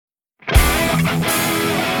All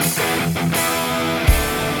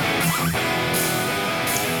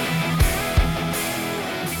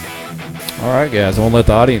right, guys. I won't let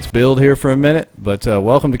the audience build here for a minute, but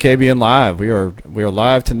welcome to KBN Live. We are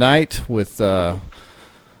live tonight with some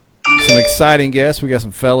exciting guests. We got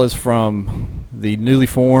some fellas from the newly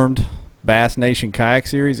formed Bass Nation Kayak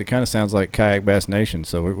Series. It kind of sounds like Kayak Bass Nation,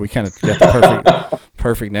 so we kind of got the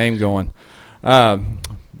perfect name going. But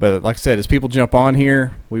like I said, as people jump on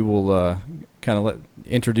here, we will kind of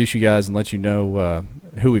introduce you guys and let you know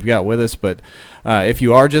who we've got with us. But if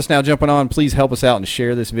you are just now jumping on, please help us out and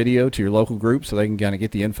share this video to your local group so they can kind of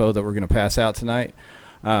get the info that we're going to pass out tonight.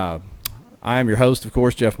 I am your host, of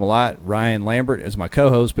course, Jeff Malott. Ryan Lambert is my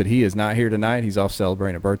co-host, but he is not here tonight. He's off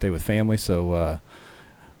celebrating a birthday with family, so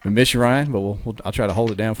we miss you, Ryan, but I'll try to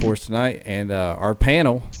hold it down for us tonight. And our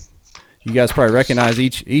panel, you guys probably recognize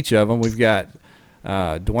each of them. We've got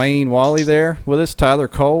Dwayne Wally there with us, Tyler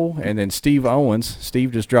Cole, and then Steve Owens.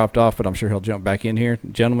 Steve just dropped off, but I'm sure he'll jump back in here.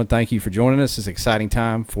 Gentlemen, thank you for joining us. It's an exciting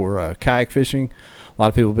time for kayak fishing. A lot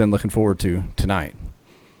of people have been looking forward to tonight.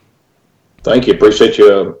 Thank you. Appreciate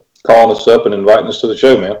you calling us up and inviting us to the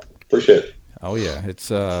show, man. Appreciate it. Oh, yeah.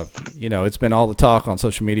 It's, it's been all the talk on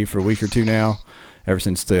social media for a week or two now, ever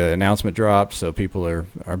since the announcement dropped. So people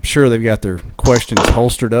I'm sure they've got their questions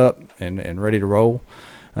holstered up and ready to roll.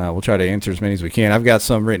 We'll try to answer as many as we can. I've got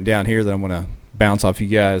some written down here that I'm going to bounce off you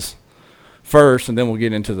guys first, and then we'll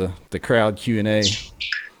get into the crowd Q&A,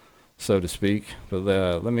 so to speak. But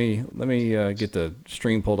let me get the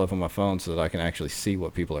stream pulled up on my phone so that I can actually see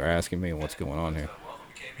what people are asking me and what's going on here.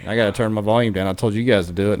 I got to turn my volume down. I told you guys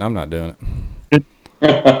to do it, and I'm not doing it.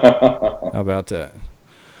 How about that?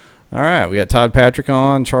 All right, we got Todd Patrick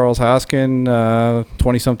on, Charles Hoskin,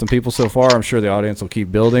 20-something people so far. I'm sure the audience will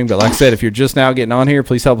keep building. But like I said, if you're just now getting on here,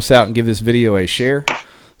 please help us out and give this video a share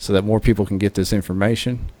so that more people can get this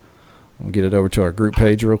information. I'll get it over to our group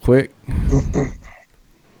page real quick.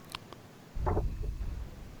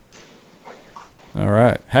 All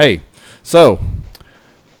right. Hey, so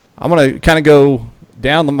I'm going to kind of go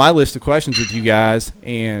down my list of questions with you guys,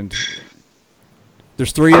 and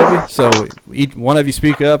there's three of you, so one of you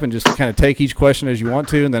speak up and just kind of take each question as you want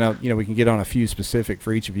to, and then we can get on a few specific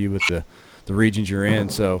for each of you with the regions you're in.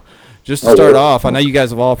 So just to start off, I know you guys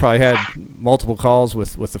have all probably had multiple calls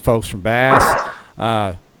with the folks from Bass.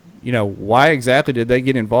 Why exactly did they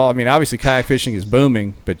get involved? I mean, obviously kayak fishing is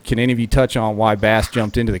booming, but can any of you touch on why Bass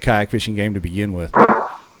jumped into the kayak fishing game to begin with?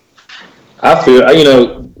 I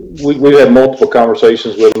feel, we've had multiple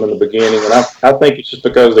conversations with them in the beginning, and I think it's just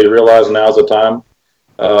because they realize now's the time.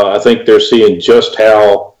 I think they're seeing just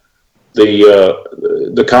how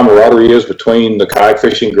the camaraderie is between the kayak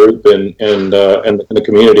fishing group and the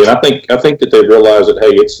community, and I think that they realize that,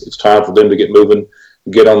 hey, it's time for them to get moving,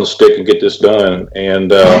 get on the stick, and get this done.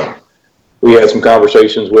 And we had some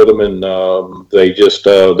conversations with them, and they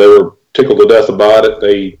were tickled to death about it.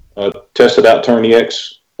 They tested out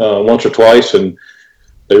TourneyX once or twice, and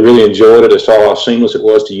they really enjoyed it. They saw how seamless it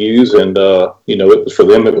was to use, and it was, for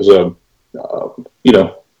them, it was a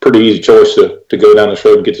pretty easy choice to go down this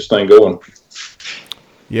road and get this thing going.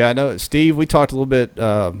 Yeah, I know, Steve, we talked a little bit,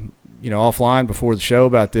 offline before the show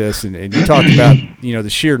about this, and you talked about, the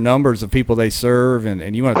sheer numbers of people they serve,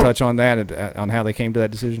 and you want to touch on that, on how they came to that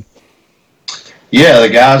decision? Yeah, the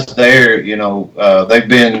guys there, they've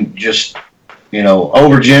been just,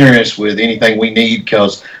 over generous with anything we need,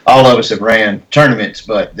 because all of us have ran tournaments,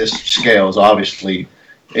 but this scale is obviously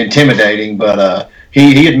intimidating. But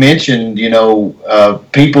he had mentioned,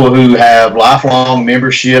 people who have lifelong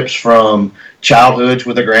memberships from childhoods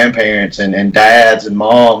with their grandparents and dads and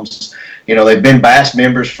moms. They've been Bass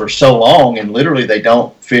members for so long, and literally they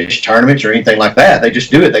don't fish tournaments or anything like that. They just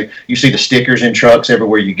do it. You see the stickers in trucks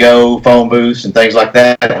everywhere you go, phone booths and things like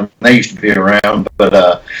that. They used to be around,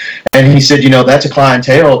 but and he said, that's a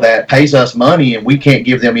clientele that pays us money, and we can't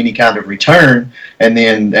give them any kind of return. And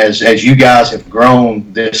then as you guys have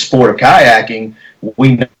grown this sport of kayaking,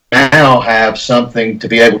 we now have something to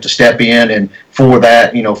be able to step in, and for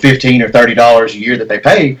that, $15 or $30 a year that they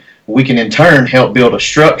pay, we can in turn help build a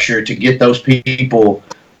structure to get those people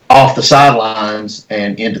off the sidelines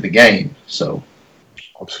and into the game. So,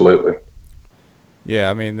 absolutely.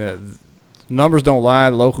 Yeah, I mean, the numbers don't lie.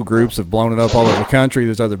 The local groups have blown it up all over the country.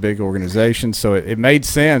 There's other big organizations, so it made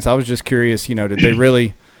sense. I was just curious, did they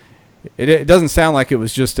really? It doesn't sound like it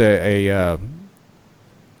was just a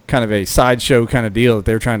kind of a sideshow kind of deal that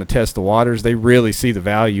they're trying to test the waters. They really see the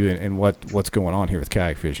value in what's going on here with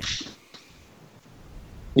kayak fishing.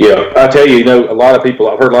 Yeah, I tell you, I've heard a lot of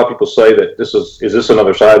people say that is this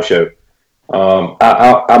another sideshow? I'm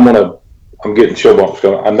getting chill bumps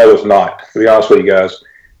going. I know it's not, to be honest with you guys.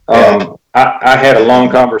 I had a long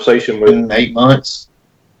conversation with In 8 months.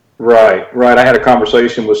 Right. I had a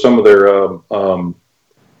conversation with some of their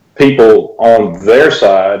people on their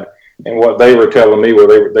side, and what they were telling me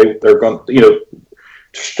were they're going,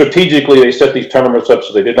 strategically they set these tournaments up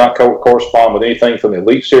so they did not correspond with anything from the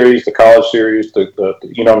elite series, the college series, the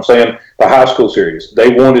the high school series. They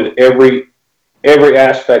wanted every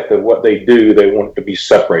aspect of what they do, they want it to be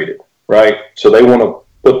separated, right? So they want to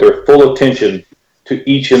put their full attention to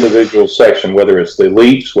each individual section, whether it's the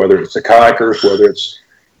elites, whether it's the kayakers, whether it's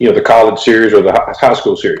the college series or the high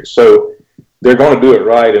school series. So they're going to do it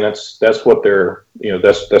right, and that's what their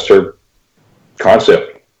that's their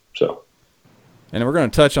concept. So, and we're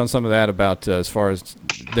going to touch on some of that about as far as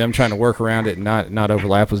them trying to work around it and not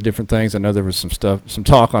overlap with different things. I know there was some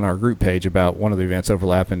talk on our group page about one of the events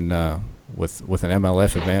overlapping with an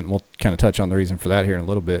MLF event. We'll kind of touch on the reason for that here in a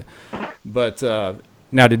little bit. But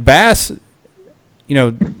now, did Bass?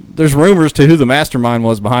 There's rumors to who the mastermind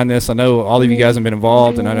was behind this. I know all of you guys have been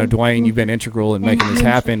involved, and I know, Dwayne, you've been integral in making this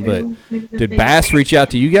happen. But did Bass reach out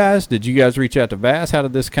to you guys? Did you guys reach out to Bass? How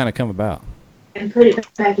did this kind of come about? And put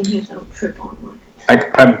it back in his own trip on.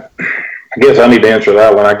 I guess I need to answer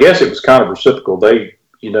that one. I guess it was kind of reciprocal. They,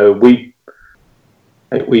 we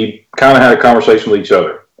kind of had a conversation with each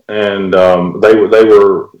other, and they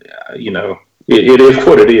were, it is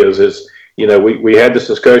what it is. We had this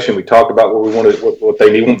discussion. We talked about what we wanted, what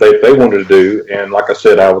they wanted to do, and like I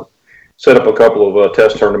said, I would set up a couple of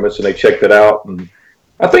test tournaments, and they checked it out. And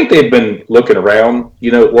I think they had been looking around,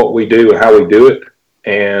 what we do and how we do it,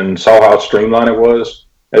 and saw how streamlined it was.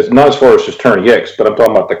 It's not as far as just Tourney X, but I'm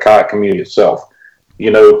talking about the kayak community itself.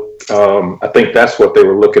 I think that's what they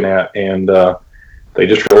were looking at, and they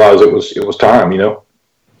just realized it was time.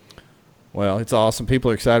 Well, it's awesome. People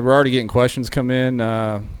are excited. We're already getting questions come in.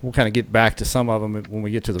 We'll kind of get back to some of them when we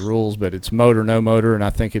get to the rules, but it's motor, no motor, and I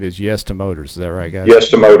think it is yes to motors. Is that right, guys? Yes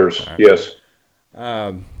to motors, right. Yes.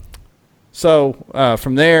 So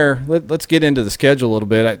from there, let's get into the schedule a little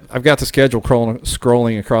bit. I've got the schedule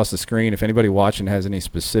scrolling across the screen. If anybody watching has any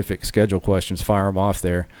specific schedule questions, fire them off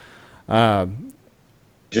there.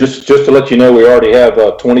 Just to let you know, we already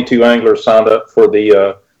have 22 anglers signed up for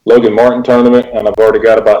the Logan Martin tournament, and I've already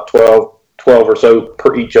got about 12 or so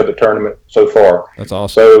per each of the tournament so far. That's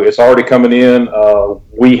awesome. So it's already coming in.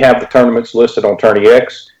 We have the tournaments listed on Tourney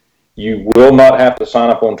X. You will not have to sign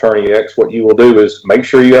up on Tourney X. What you will do is make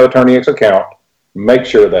sure you have a Tourney X account. Make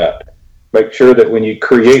sure that when you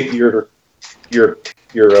create your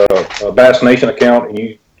Bass Nation account and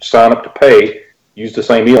you sign up to pay, use the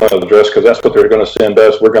same email address, because that's what they're going to send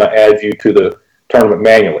us. We're going to add you to the tournament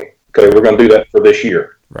manually. Okay, we're going to do that for this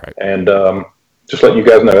year. Right. And just letting you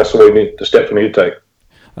guys know, that's the steps we need to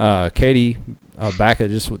take. Katie Bacca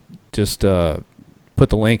just put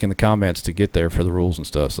the link in the comments to get there for the rules and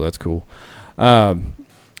stuff, so that's cool.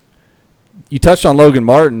 You touched on Logan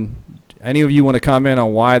Martin. Any of you want to comment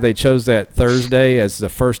on why they chose that Thursday as the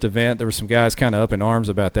first event? There were some guys kind of up in arms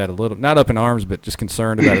about that a little. Not up in arms, but just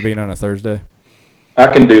concerned about it being on a Thursday. I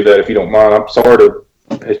can do that if you don't mind. I'm sorry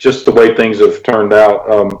it's just the way things have turned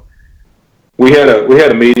out. We had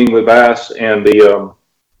a meeting with Bass, and they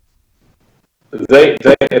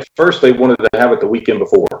at first they wanted to have it the weekend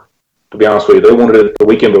before. To be honest with you, they wanted it the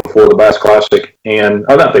weekend before the Bass Classic, and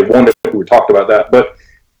not they wanted it. We talked about that, but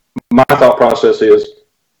my thought process is,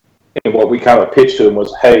 and what we kind of pitched to them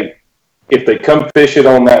was, hey, if they come fish it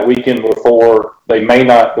on that weekend before,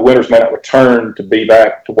 the winners may not return to be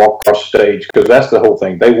back to walk across the stage, because that's the whole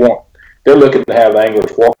thing. They're looking to have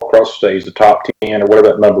anglers walk across the stage, the top 10 or whatever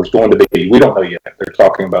that number is going to be. We don't know yet. They're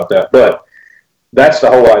talking about that, but that's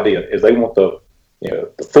the whole idea. Is they want the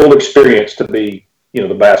full experience to be the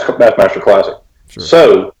Bassmaster Classic. Sure.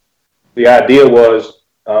 So the idea was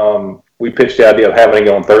we pitched the idea of having it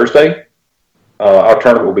on Thursday. Our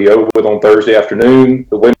tournament will be over with on Thursday afternoon.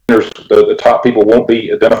 The winners, the top people, won't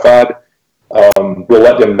be identified. We'll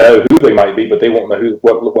let them know who they might be, but they won't know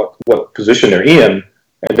what position they're in.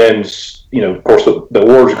 And then, of course, the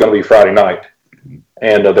awards are going to be Friday night,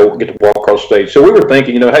 and they'll get to walk across the stage. So we were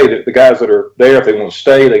thinking, hey, the guys that are there, if they want to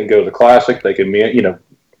stay, they can go to the Classic. They can,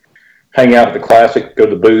 hang out at the Classic, go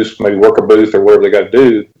to the booth, maybe work a booth or whatever they got to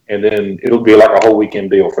do, and then it'll be like a whole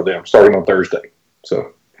weekend deal for them, starting on Thursday.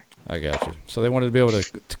 So I got you. So they wanted to be able to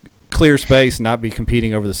clear space, not be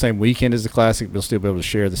competing over the same weekend as the Classic, but still be able to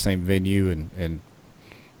share the same venue and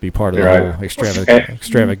be part of the whole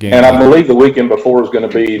extravaganza. And I believe the weekend before is going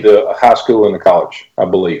to be the high school and the college, I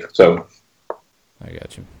believe. So I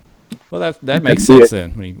got you. Well, that makes sense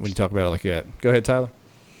then when you talk about it like that. Go ahead, Tyler.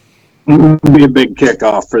 It'll be a big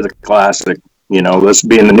kickoff for the Classic. Let's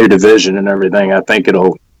be in the new division and everything. I think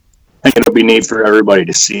it'll think it'll be neat for everybody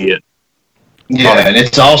to see it. Yeah, and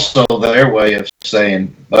it's also their way of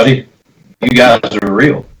saying, buddy, you guys are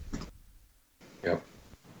real. Yeah.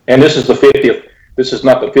 And this is the 50th. This is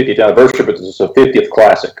not the 50th anniversary, but this is the 50th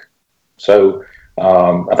Classic. So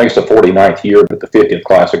I think it's the 49th year, but the 50th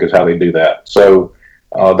Classic is how they do that. So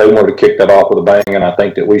they wanted to kick that off with a bang, and I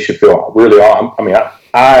think that we should feel really,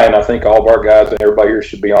 I think all of our guys and everybody here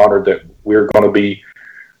should be honored that we're going to be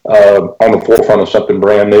on the forefront of something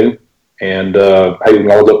brand new. And hey, we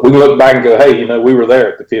can look back and go, hey, we were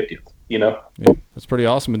there at the 50th. Yeah, that's pretty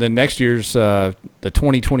awesome. And then next year's the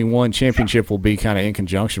 2021 championship will be kind of in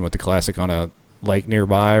conjunction with the Classic on a lake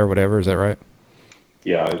nearby or whatever. Is that right?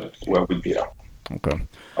 Yeah. Well, yeah. Okay.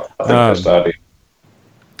 I think that's the idea.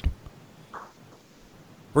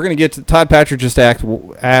 We're going to get to Todd Patrick just asked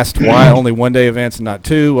why only one-day events and not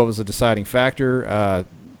two. What was the deciding factor?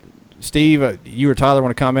 Steve, you or Tyler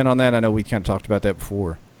want to comment on that? I know we kind of talked about that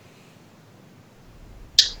before.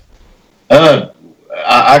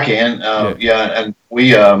 I can. Yeah, and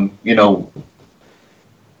we, the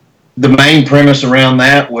main premise around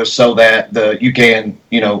that was so that you can,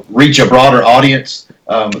 reach a broader audience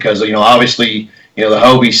because, obviously, the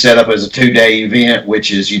Hobie's set up as a 2-day event,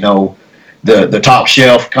 which is, the top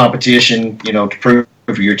shelf competition, to prove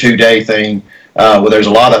your 2-day thing. Well, there's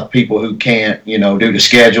a lot of people who can't, due to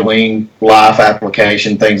scheduling, life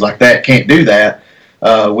application, things like that, can't do that.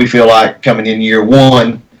 We feel like coming in year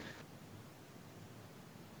one.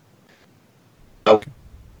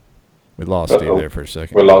 We lost Steve there for a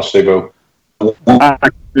second. We lost Steve. I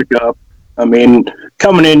pick up.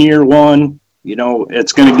 Coming in year one,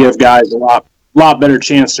 it's going to give guys a lot better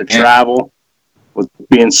chance to travel with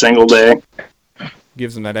being single day.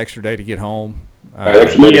 Gives them that extra day to get home.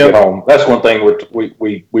 Extra day to get home. That's one thing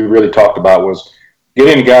we really talked about was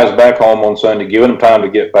getting the guys back home on Sunday, giving them time to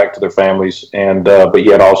get back to their families, and but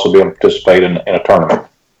yet also be able to participate in a tournament.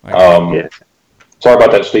 Sorry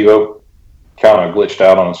about that, Steve-O. Kind of glitched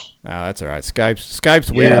out on us. No, that's all right.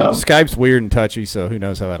 Skype's weird. Yeah. Skype's weird and touchy, so who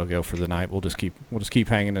knows how that'll go for the night. We'll just keep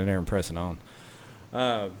hanging in there and pressing on.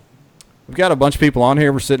 We've got a bunch of people on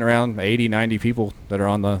here. We're sitting around 80, 90 people that are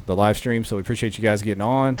on the live stream, so we appreciate you guys getting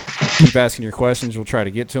on. Keep asking your questions. We'll try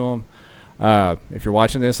to get to them. If you're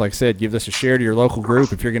watching this, like I said, give this a share to your local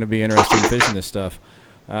group if you're going to be interested in fishing this stuff.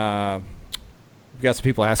 We've got some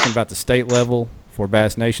people asking about the state level for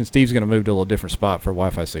Bass Nation. Steve's going to move to a little different spot for a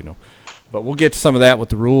Wi-Fi signal. But we'll get to some of that with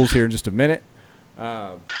the rules here in just a minute.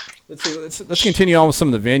 Let's see. Let's continue on with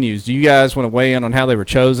some of the venues. Do you guys want to weigh in on how they were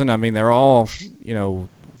chosen? I mean, they're all,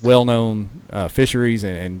 well-known fisheries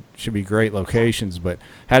and should be great locations. But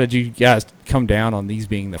how did you guys come down on these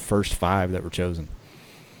being the first 5 that were chosen?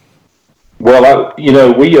 Well,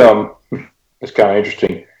 it's kind of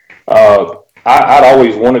interesting. I'd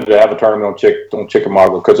always wanted to have a tournament on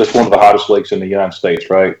Chickamauga because it's one of the hottest lakes in the United States,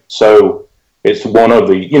 right? So it's one of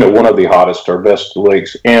the hottest or best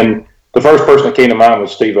lakes. And the first person that came to mind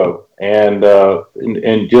was Steve-O, and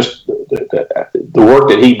just the work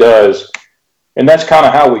that he does. And that's kind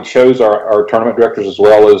of how we chose our tournament directors, as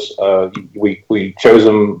well as we chose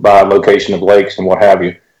them by location of lakes and what have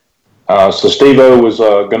you. So Steve-O was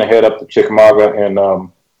going to head up to Chickamauga,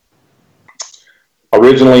 and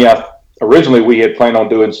originally we had planned on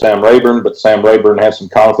doing Sam Rayburn, but Sam Rayburn had some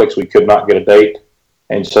conflicts. We could not get a date,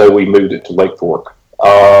 and so we moved it to Lake Fork.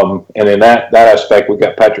 And in that aspect, we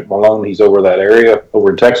got Patrick Malone. He's over that area,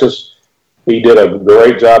 over in Texas. He did a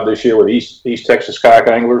great job this year with East Texas Kayak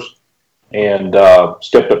Anglers, and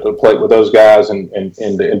stepped up to the plate with those guys and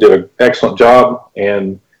did an excellent job.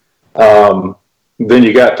 And then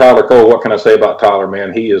you got Tyler Cole. What can I say about Tyler,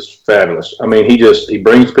 man? He is fabulous. I mean, he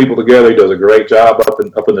brings people together. He does a great job up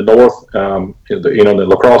in the north, in the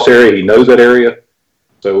La Crosse area. He knows that area.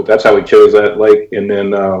 So that's how we chose that lake. And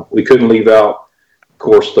then we couldn't leave out, of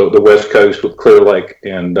course, the West Coast with Clear Lake.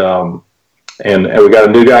 And we got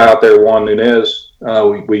a new guy out there, Juan Nunez.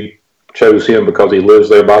 We chose him because he lives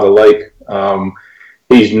there by the lake.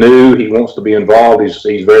 He's new. He wants to be involved. He's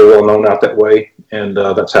very well known out that way. And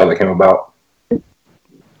that's how that came about.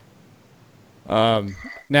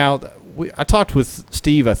 Now, I talked with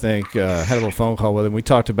Steve, I think, had a little phone call with him. We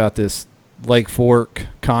talked about this Lake Fork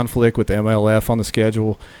conflict with the MLF on the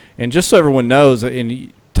schedule. And just so everyone knows,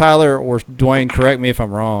 and Tyler or Dwayne, correct me if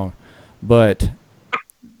I'm wrong, but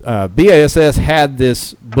BASS had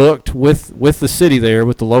this booked with the city there,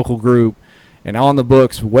 with the local group, and on the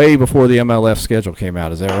books way before the MLF schedule came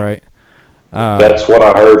out. Is that right? That's what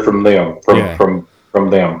I heard from them, from from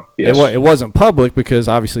them. Yes. It wasn't public because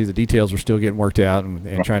obviously the details were still getting worked out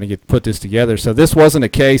and trying to put this together. So this wasn't a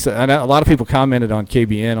case. I know a lot of people commented on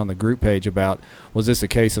KBN on the group page about, was this a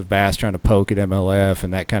case of Bass trying to poke at MLF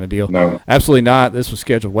and that kind of deal? No. Absolutely not. This was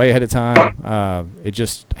scheduled way ahead of time. It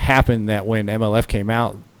just happened that when MLF came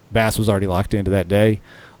out, Bass was already locked into that day,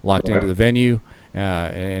 locked into the venue,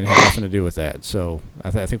 and it had nothing to do with that. So I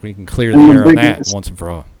think we can clear the air on that once and for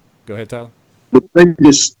all. Go ahead, Tyler.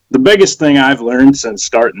 The biggest thing I've learned since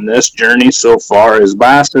starting this journey so far is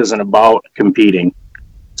Bass isn't about competing.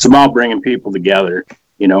 It's about bringing people together.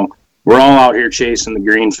 You know, we're all out here chasing the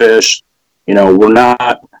green fish. You know, we're not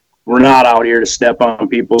out here to step on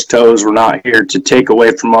people's toes. We're not here to take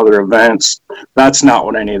away from other events. That's not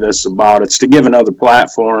what any of this is about. It's to give another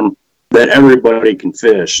platform that everybody can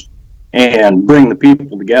fish and bring the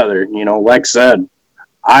people together. You know, like I said,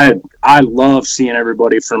 I love seeing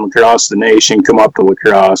everybody from across the nation come up to La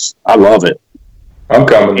Crosse. I love it. I'm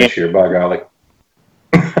coming this year, by golly.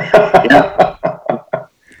 Yeah.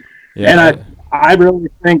 And I really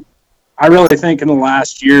think in the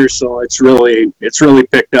last year or so it's really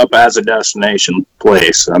picked up as a destination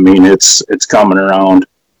place. I mean, it's coming around.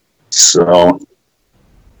 So.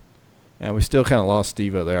 And we still kind of lost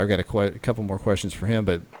Steve-O there. I've got a couple more questions for him,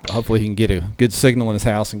 but hopefully he can get a good signal in his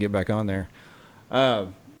house and get back on there.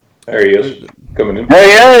 There he is, coming in.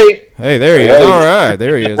 Hey. Hey, there he is. All right,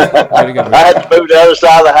 there he is. I had to move to the other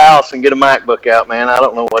side of the house and get a MacBook out, man. I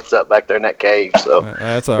don't know what's up back there in that cave. So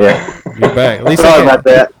that's all right. You're back. At least sorry about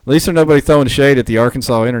that. At least there's nobody throwing shade at the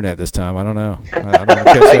Arkansas internet this time. I don't know. I don't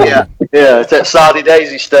know. Yeah, it's that Saudi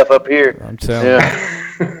Daisy stuff up here. I'm telling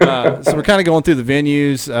you. So we're kind of going through the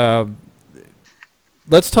venues.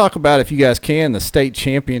 Let's talk about, if you guys can, the state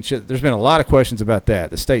championship. There's been a lot of questions about that,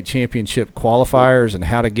 the state championship qualifiers and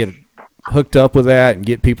how to get hooked up with that and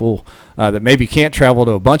get people that maybe can't travel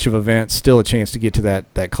to a bunch of events still a chance to get to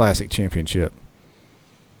that classic championship.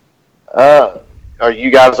 Are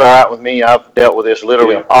you guys all right with me? I've dealt with this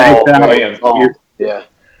literally all day. Yeah.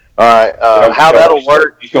 All right. How that'll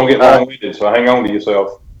work? He's going to get long-winded, so hang on to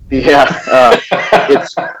yourself. Yeah,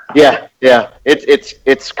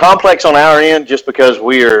 it's complex on our end just because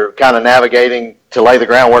we are kind of navigating to lay the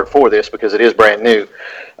groundwork for this because it is brand new.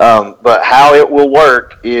 But how it will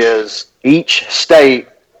work is each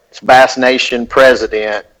state's Bass Nation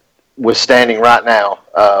president, with standing right now,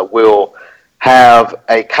 will have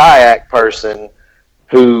a kayak person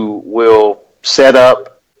who will set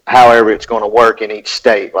up however it's going to work in each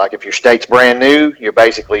state. Like if your state's brand new, you're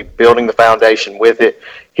basically building the foundation with it.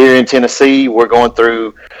 Here in Tennessee, we're going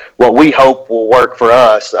through what we hope will work for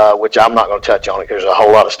us, which I'm not going to touch on it because there's a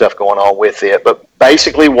whole lot of stuff going on with it. But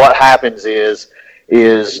basically what happens is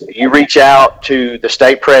you reach out to the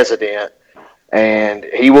state president and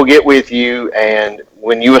he will get with you, and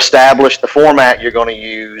when you establish the format you're going to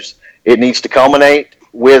use, it needs to culminate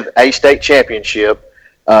with a state championship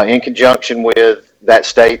in conjunction with that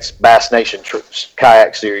state's Bass Nation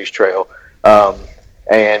Kayak Series trail.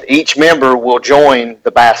 And each member will join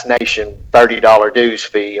the Bass Nation $30 dues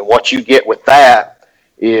fee. And what you get with that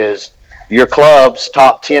is your club's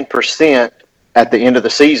top 10% at the end of the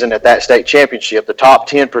season at that state championship, the top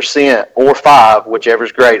 10% or 5,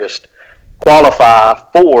 whichever's greatest, qualify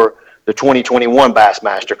for the 2021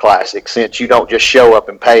 Bassmaster Classic, since you don't just show up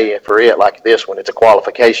and pay for it like this one. It's a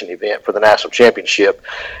qualification event for the national championship.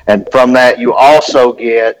 And from that, you also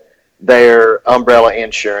get their umbrella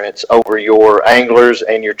insurance over your anglers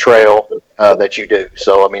and your trail that you do.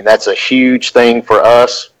 So, I mean, that's a huge thing for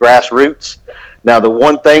us, grassroots. Now, the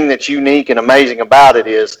one thing that's unique and amazing about it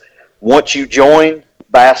is once you join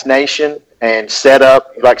Bass Nation and set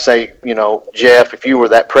up, like say, you know, Jeff, if you were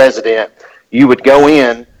that president, you would go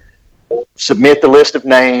in, submit the list of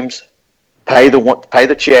names, pay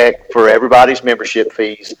the check for everybody's membership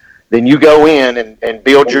fees. Then you go in and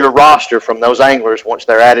build your roster from those anglers once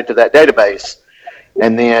they're added to that database.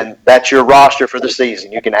 And then that's your roster for the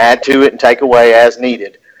season. You can add to it and take away as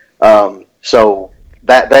needed. So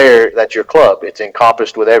that's your club. It's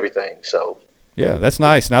encompassed with everything. So yeah, that's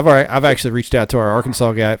nice. And I've actually reached out to our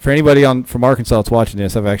Arkansas guy. For anybody from Arkansas that's watching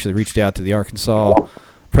this, I've actually reached out to the Arkansas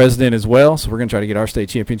president as well. So we're going to try to get our state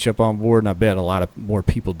championship on board, and I bet a lot of more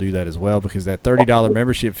people do that as well, because that $30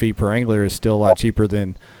 membership fee per angler is still a lot cheaper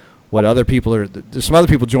than what other people are. There's some other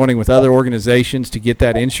people joining with other organizations to get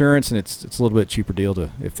that insurance, and it's a little bit cheaper deal to,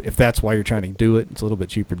 if that's why you're trying to do it, it's a little bit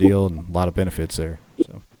cheaper deal and a lot of benefits there.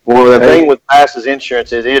 So. Well, the thing with Bass's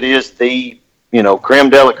insurance is it is the, creme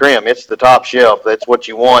de la creme. It's the top shelf. That's what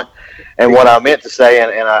you want. And what I meant to say, and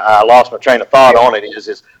I lost my train of thought on it,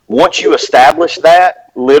 is once you establish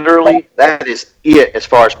that, literally, that is it as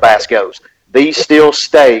far as Bass goes. these still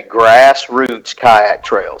stay grassroots kayak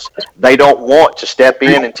trails. They don't want to step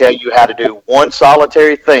in and tell you how to do one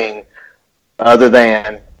solitary thing other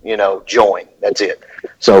than, join. That's it.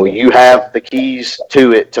 So you have the keys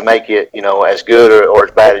to it to make it, as good or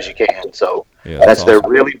as bad as you can. So that's they're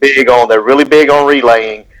awesome. really big on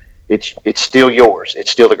relaying. It's still yours.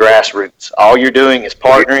 It's still the grassroots. All you're doing is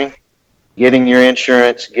partnering, getting your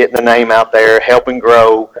insurance, getting the name out there, helping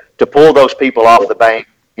grow to pull those people off the bank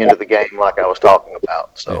into the game like I was talking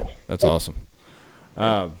about. So that's awesome.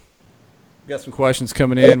 Got some questions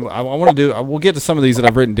coming in. I want to do. We'll get to some of these that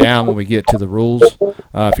I've written down when we get to the rules.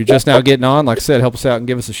 If you're just now getting on, like I said, help us out and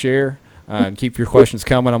give us a share and keep your questions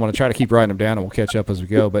coming. I'm going to try to keep writing them down, and we'll catch up as we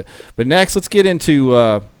go. But next, let's get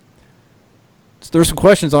into. There's some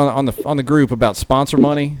questions on the group about sponsor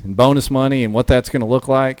money and bonus money and what that's going to look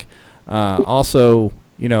like. Also,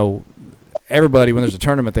 everybody, when there's a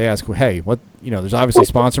tournament, they ask, hey, what, there's obviously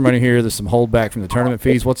sponsor money here. There's some holdback from the tournament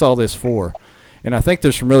fees. What's all this for? And I think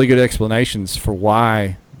there's some really good explanations for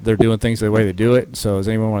why they're doing things the way they do it. So does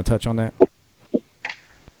anyone want to touch on that?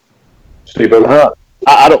 Steve,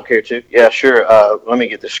 I don't care to. Yeah, sure. Let me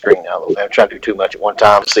get the screen out a little bit. I'm trying to do too much at one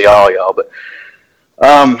time to see all y'all. But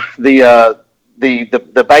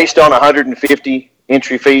the based on 150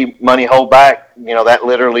 entry fee money holdback, that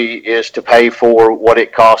literally is to pay for what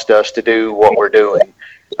it cost us to do what we're doing.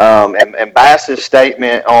 And Bass's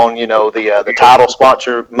statement on, the title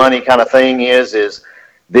sponsor money kind of thing is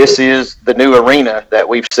this is the new arena that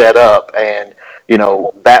we've set up. And,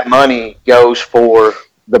 that money goes for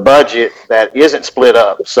the budget that isn't split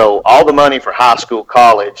up. So all the money for high school,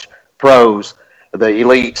 college, pros, the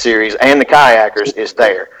elite series, and the kayakers is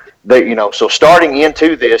there. So starting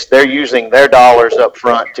into this, they're using their dollars up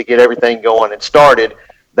front to get everything going and started.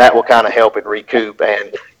 That will kind of help it recoup.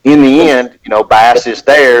 And in the end, Bass is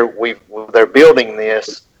there. They're building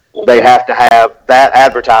this. They have to have that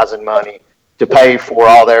advertising money to pay for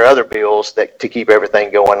all their other bills to keep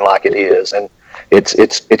everything going like it is. And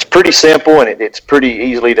it's pretty simple, and it's pretty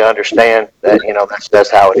easily to understand that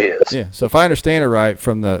that's how it is. Yeah. So if I understand it right,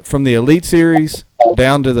 from the elite series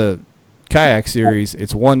down to the kayak series,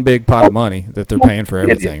 it's one big pot of money that they're paying for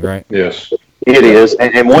everything, right? yes. It is.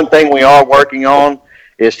 And one thing we are working on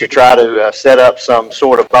is to try to set up some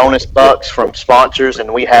sort of bonus bucks from sponsors,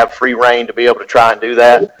 and we have free reign to be able to try and do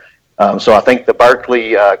that. So I think the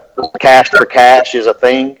Berkeley cash for cash is a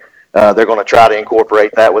thing. They're going to try to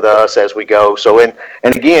incorporate that with us as we go. So, and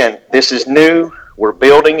again, this is new. We're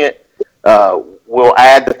building it. We'll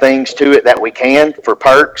add the things to it that we can for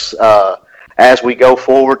perks. As we go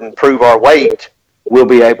forward and prove our weight, we'll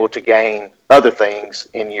be able to gain other things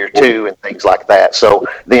in year 2 and things like that. So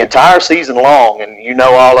the entire season long, and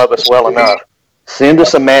all of us well enough, send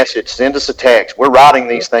us a message, send us a text. We're writing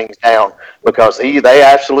these things down because they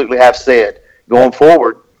absolutely have said going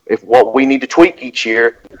forward, if what we need to tweak each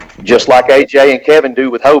year, just like AJ and Kevin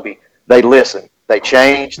do with Hobie, they listen, they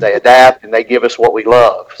change, they adapt, and they give us what we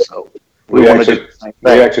love. So we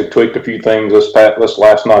actually tweaked a few things this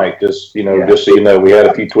last night. Just just so you know, we had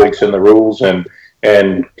a few tweaks in the rules and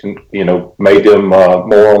made them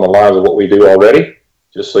more on the lines of what we do already.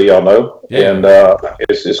 Just so y'all know, and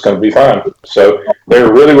it's going to be fine. So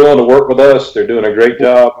they're really willing to work with us. They're doing a great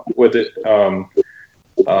job with it.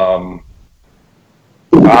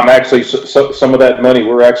 I'm actually some of that money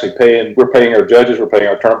we're actually paying. We're paying our judges. We're paying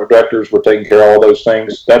our tournament directors. We're taking care of all those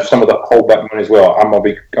things. That's some of the holdback money as well.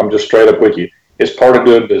 I'm just straight up with you. It's part of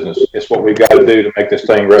doing business. It's what we've got to do to make this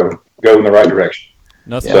thing go in the right direction.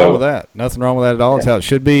 Nothing wrong with that. Nothing wrong with that at all. It's how it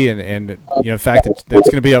should be, and the fact that it's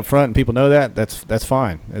going to be up front and people know that's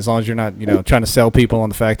fine. As long as you're not trying to sell people on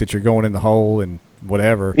the fact that you're going in the hole and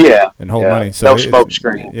whatever. And hold money. So no smoke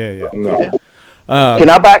screen. No. Can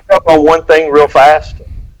I back up on one thing real fast?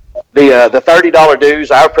 The $30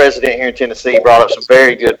 dues. Our president here in Tennessee brought up some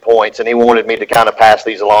very good points, and he wanted me to kind of pass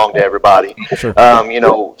these along to everybody. Sure.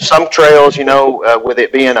 Some trails, with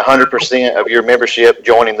it being 100% of your membership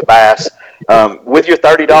joining the Bass, with your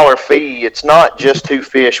 $30 fee, it's not just to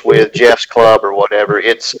fish with Jeff's Club or whatever.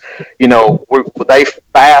 It's,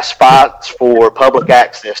 Bass fights for public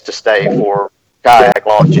access to stay for kayak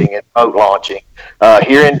launching and boat launching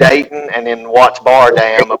here in Dayton and in Watts Bar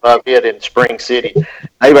Dam above it in Spring City.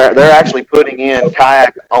 They're actually putting in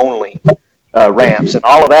kayak only ramps, and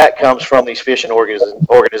all of that comes from these fishing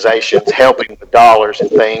organizations helping with dollars and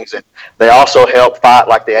things. And they also help fight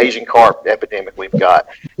like the Asian carp epidemic we've got.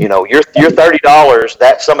 Your $30,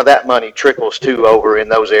 that some of that money trickles too over in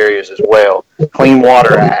those areas as well. Clean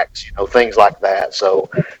Water Acts, things like that. So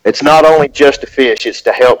it's not only just to fish; it's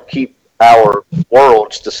to help keep our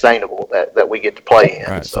world sustainable that we get to play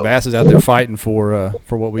in. Right. So Bass is out there fighting for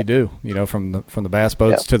what we do. From the bass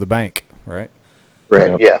boats to the bank. Right.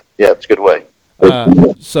 Right. Yeah. It's a good way.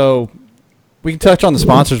 So we can touch on the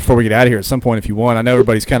sponsors before we get out of here at some point if you want. I know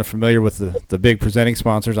everybody's kind of familiar with the big presenting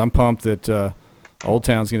sponsors. I'm pumped that Old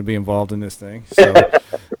Town's going to be involved in this thing. So,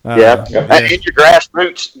 And your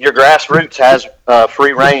grassroots has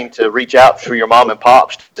free reign to reach out for your mom and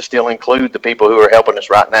pops to still include the people who are helping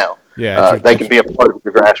us right now. Yeah, they can be a part of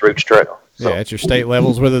the grassroots trail. So. Yeah, at your state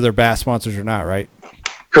levels, whether they're bass sponsors or not, right?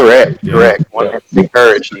 Correct. One has to be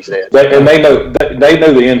encouraged, he said. And they know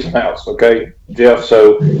the ins and outs. Okay, Jeff.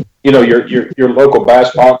 So your local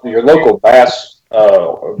bass sponsor, your local bass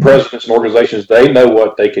presidents and organizations, they know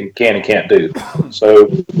what they can and can't do. So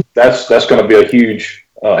that's going to be a huge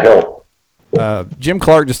help. Jim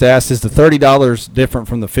Clark just asked, is the $30 different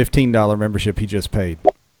from the $15 membership he just paid?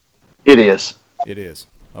 It is. It is.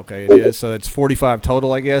 Okay, it is. So it's $45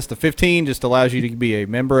 total, I guess. The $15 just allows you to be a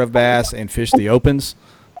member of Bass and fish the opens.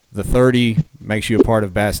 The $30 makes you a part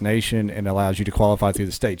of Bass Nation and allows you to qualify through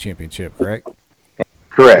the state championship, correct?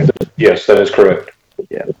 Correct. Yes, that is correct.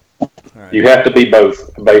 Yeah. Right. You have to be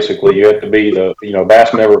both, basically. You have to be the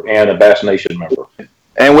Bass member and a Bass Nation member.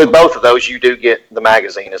 And with both of those, you do get the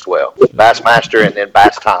magazine as well, Bassmaster and then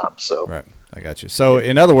Bass Times. So. Right. I got you. So,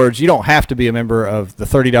 in other words, you don't have to be a member of the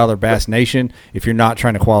 $30 Bass Nation if you're not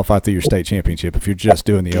trying to qualify through your state championship, if you're just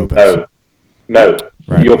doing the opens. No.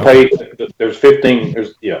 Right. You'll pay. There's 15.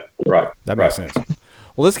 Right. That makes sense.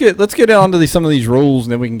 Well, let's get on to some of these rules,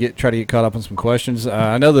 and then we can try to get caught up on some questions.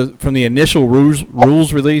 I know that from the initial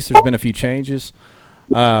rules release, there's been a few changes.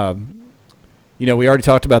 We already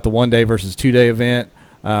talked about the 1 day versus 2 day event.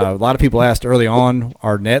 A lot of people asked early on,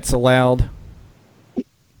 are nets allowed?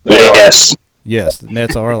 Yes. Yes, the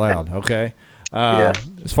nets are allowed. Okay.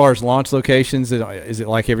 As far as launch locations, is it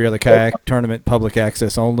like every other kayak tournament, public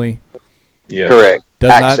access only? Yeah. Correct.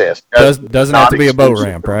 Access. Doesn't have to be a boat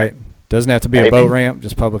ramp, right? Doesn't have to be a boat ramp,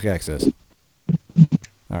 just public access. All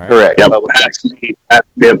right. Correct. Yep. Has to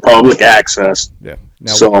be public access. Yeah.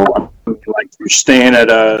 Now, So, like you're staying at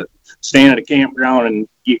a campground and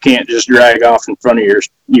you can't just drag off in front of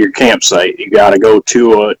your campsite. You got to go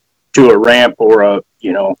to a ramp or a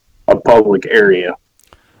public area.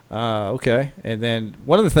 Okay. And then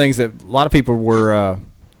one of the things that a lot of people were,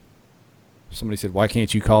 somebody said, why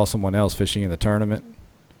can't you call someone else fishing in the tournament?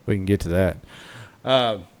 We can get to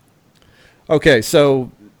that. Okay,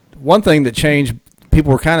 so one thing that changed,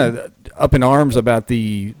 people were kind of up in arms about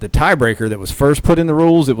the tiebreaker that was first put in the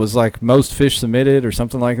rules. It was like most fish submitted or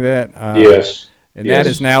something like that. Yes. And that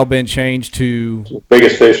has now been changed to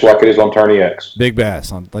biggest fish, like it is on Tourney X. Big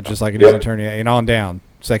bass, just like it is on Tourney X, and on down.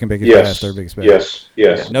 Second biggest bass, third biggest bass.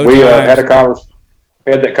 Yes. No we times.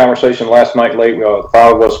 had that conversation last night late. The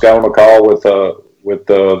five of us got on a call with the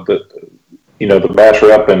bass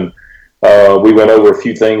rep, and we went over a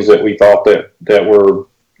few things that we thought that were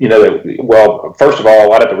first of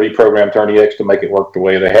all, I'd have to reprogram Tourney X to make it work the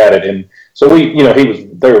way they had it, and so they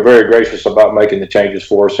were very gracious about making the changes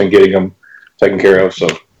for us and getting them taken care of. So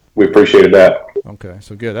we appreciated that. Okay,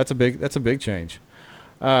 so good. That's a big change.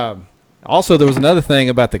 Also, there was another thing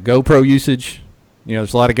about the GoPro usage.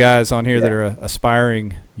 There's a lot of guys on here that are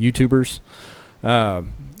aspiring YouTubers,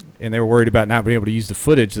 and they were worried about not being able to use the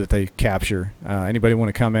footage that they capture. Anybody want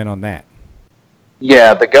to comment on that?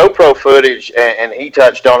 Yeah, the GoPro footage, and he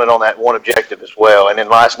touched on it on that one objective as well. And then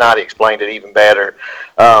last night he explained it even better.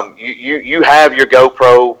 You have your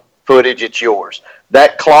GoPro footage; it's yours.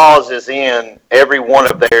 That clause is in every one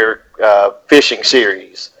of their fishing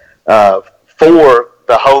series for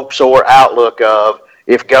the hopes or outlook of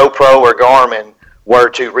if GoPro or Garmin were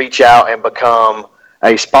to reach out and become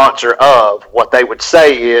a sponsor of, what they would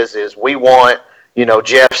say is we want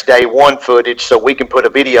Jeff's day one footage so we can put a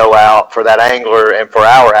video out for that angler and for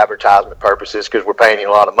our advertisement purposes because we're paying you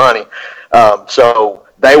a lot of money. So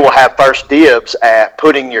they will have first dibs at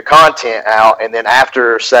putting your content out, and then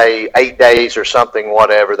after, say, 8 days or something,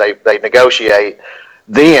 whatever, they negotiate,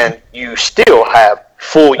 then you still have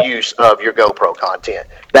full use of your GoPro content.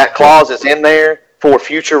 That clause is in there for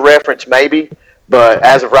future reference maybe, but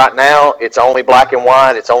as of right now, it's only black and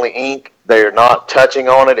white, it's only ink. They're not touching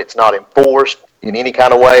on it, it's not enforced in any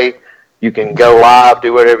kind of way. You can go live,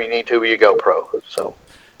 do whatever you need to with your GoPro. So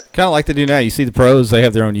kind of like they do now. You see the pros; they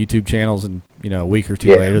have their own YouTube channels, and a week or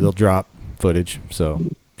two later they'll drop footage. So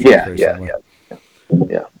yeah.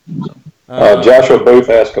 Joshua Booth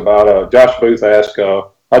asked about. Josh Booth asked.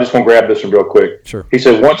 I just want to grab this one real quick. Sure. He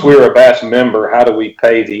said, once we're a Bass member, how do we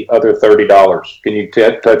pay the other $30? Can you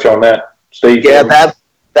touch on that, Steve? Yeah,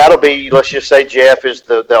 that'll be. Let's just say Jeff is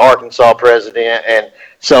the Arkansas president, and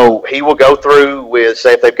So he will go through with,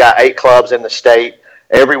 say, if they've got 8 clubs in the state,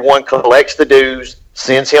 everyone collects the dues,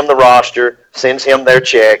 sends him the roster, sends him their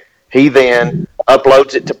check. He then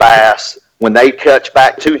uploads it to Bass. When they cut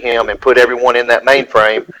back to him and put everyone in that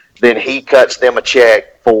mainframe, then he cuts them a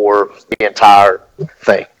check for the entire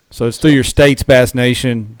thing. So it's through your state's Bass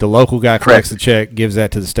Nation. The local guy collects the check, gives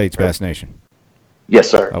that to the state's Bass Nation. Yes,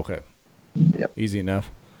 sir. Okay. Yep. Easy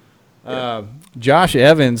enough. Josh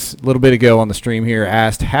Evans, a little bit ago on the stream here,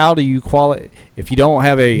 asked, how do you qualify if you don't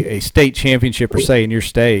have a state championship per se in your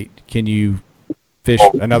state? Can you fish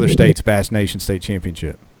another state's Bass Nation state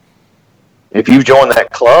championship? If you join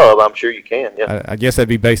that club, I'm sure you can. Yeah. I guess that'd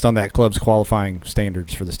be based on that club's qualifying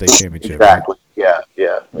standards for the state championship. Exactly. Right?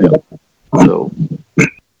 Yeah. So,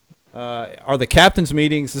 are the captains'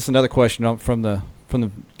 meetings? This is another question from the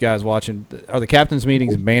guys watching. Are the captains'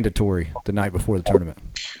 meetings mandatory the night before the tournament?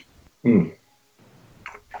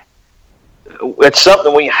 It's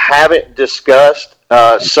something we haven't discussed.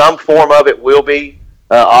 Some form of it will be.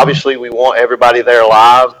 Obviously, we want everybody there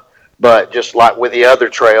live, but just like with the other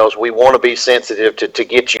trails, we want to be sensitive to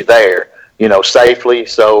get you there, safely.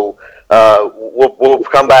 So we'll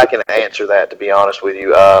come back and answer that. To be honest with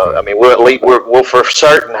you, I mean, we'll for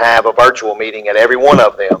certain have a virtual meeting at every one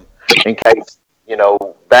of them in case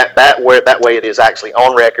that way it is actually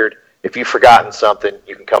on record. If you've forgotten something,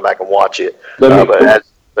 you can come back and watch it. Go ahead,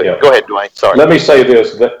 Dwayne. Sorry. Let me say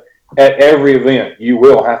this: that at every event, you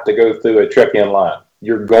will have to go through a check-in line.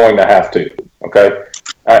 You're going to have to. Okay,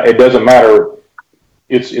 it doesn't matter.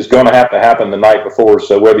 It's going to happen the night before.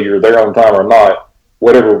 So whether you're there on time or not,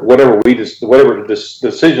 whatever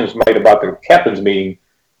decisions made about the captain's meeting,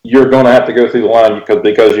 you're going to have to go through the line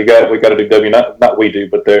because we got to do W9. Not we do,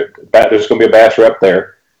 but there's going to be a Bass rep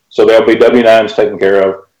there, so there'll be W9s taken care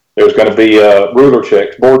of. There's going to be ruler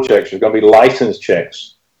checks, board checks. There's going to be license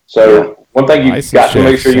checks. So one thing you've got to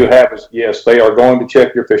make sure you have is, yes, they are going to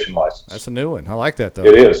check your fishing license. That's a new one. I like that, though.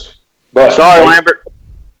 It is. But sorry, Lambert.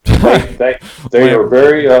 They are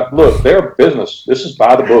very, look, they're a business. This is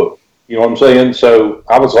by the book. You know what I'm saying? So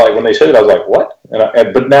I was like, when they said it, I was like, what?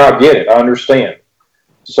 But now I get it. I understand.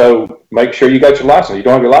 So make sure you got your license. You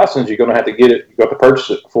don't have your license, you're going to have to get it. You got to purchase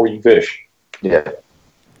it before you fish. Yeah.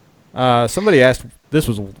 Somebody asked, this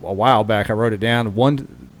was a while back, I wrote it down.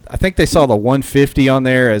 I think they saw the 150 on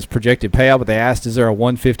there as projected payout, but they asked, is there a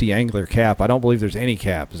 150 angler cap? I don't believe there's any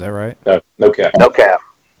cap. Is that right? No cap. No cap.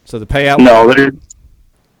 So the payout? No, they're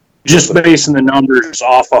just basing the numbers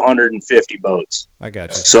off 150 boats. I got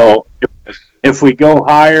you. So if we go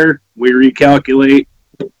higher, we recalculate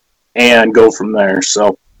and go from there.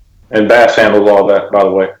 So, and Bass handles all that, by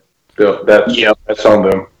the way. That's on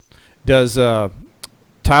them. Does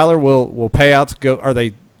Tyler will payouts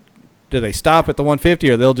go? Do they stop at the 150,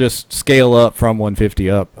 or they'll just scale up from 150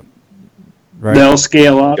 up? Right. They'll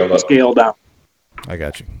scale up, scale down. I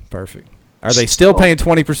got you. Perfect. Are they still paying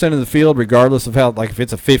 20% of the field, regardless of how? Like, if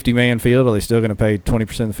it's a 50-man field, are they still going to pay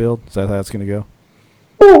 20% of the field? Is that how it's going to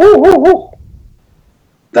go?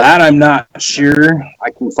 That I'm not sure.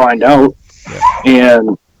 I can find out. Yeah.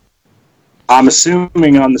 And I'm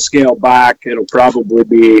assuming on the scale back, it'll probably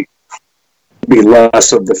be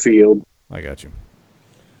less of the field. I got you.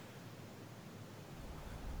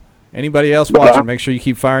 Anybody else watching? Make sure you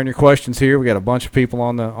keep firing your questions here. We got a bunch of people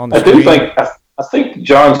on the screen. I think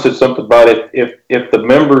John said something about it.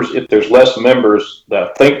 If there's less members, I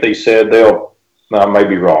think they said I may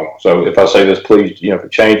be wrong. So if I say this, please, if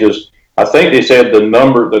it changes. I think they said the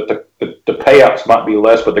number that the payouts might be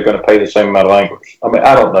less, but they're going to pay the same amount of anglers. I mean,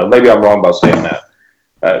 I don't know. Maybe I'm wrong by saying that.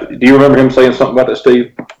 Do you remember him saying something about that,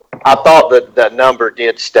 Steve? I thought that number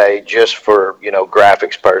did stay just for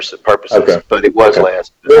graphics purposes, okay. But it was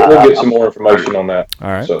less. We'll get some more information on that. All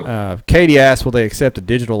right. So. Katie asked, will they accept a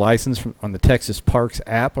digital license on the Texas Parks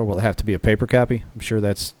app, or will it have to be a paper copy? I'm sure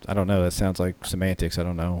I don't know. That sounds like semantics. I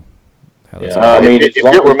don't know. If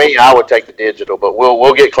it were me, I would take the digital, but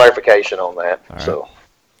we'll get clarification on that. Right. So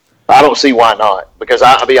I don't see why not, because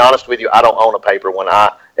I'll be honest with you, I don't own a paper one.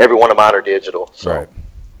 Every one of mine are digital. So. Right.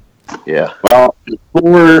 Yeah. Well,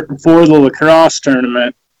 for the lacrosse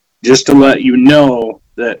tournament, just to let you know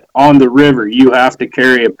that on the river you have to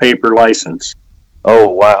carry a paper license. Oh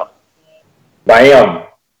wow! Bam!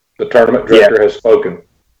 The tournament director has spoken.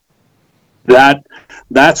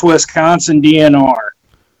 That's Wisconsin DNR.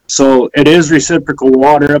 So it is reciprocal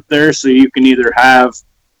water up there. So you can either have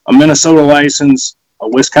a Minnesota license, a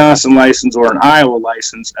Wisconsin license, or an Iowa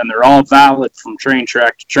license, and they're all valid from train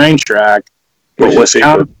track to train track. But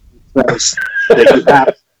Wisconsin says that you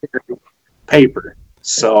have to carry paper.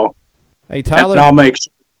 So, hey Tyler, I'll make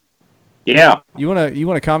sure. Yeah, you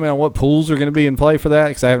wanna comment on what pools are going to be in play for that?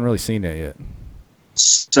 Because I haven't really seen that yet.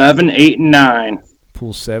 7, 8, and 9.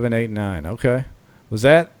 Pool 7, 8, 9. Okay. Was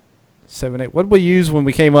that 7, 8? What did we use when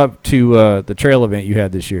we came up to the trail event you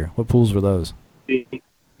had this year? What pools were those?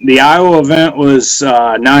 The Iowa event was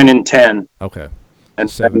 9 and 10. Okay. And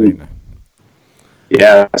 7, 8, 9.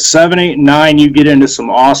 Yeah, 7, 8, and 9, you get into some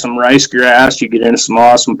awesome rice grass. You get into some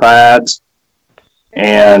awesome pads.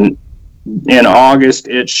 And in August,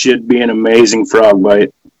 it should be an amazing frog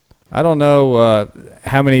bite. I don't know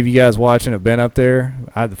how many of you guys watching have been up there.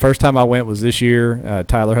 The first time I went was this year.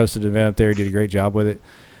 Tyler hosted an event up there. Did a great job with it.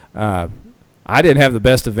 I didn't have the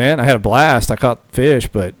best event. I had a blast. I caught fish,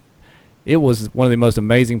 but it was one of the most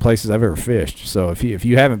amazing places I've ever fished. So if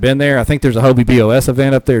you haven't been there, I think there's a Hobie BOS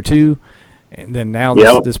event up there too. And then now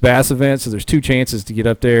this bass event, so there's 2 chances to get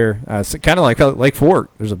up there. It's kind of like Lake Fork.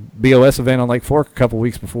 There's a BOS event on Lake Fork a couple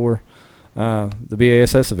weeks before the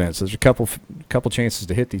BASS event. So there's a couple chances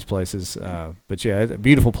to hit these places. But yeah, it's a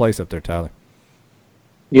beautiful place up there, Tyler.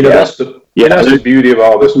 You know, that's the beauty of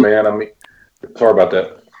all this, man. I mean, sorry about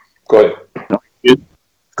that. Go ahead.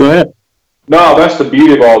 Go ahead. No, that's the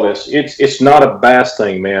beauty of all this. It's not a bass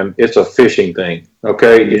thing, man. It's a fishing thing.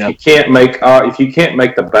 Okay, if you can't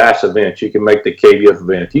make the bass event, you can make the KBF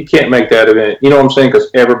event. If you can't make that event, you know what I'm saying?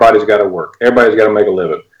 Because everybody's got to work. Everybody's got to make a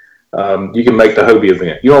living. You can make the Hobie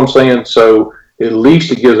event. You know what I'm saying? So at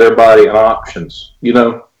least it gives everybody options. You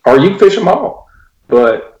know, or you can fish them all.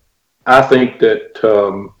 But I think that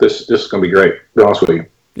this is going to be great. To be honest with you.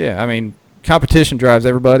 Yeah, I mean, competition drives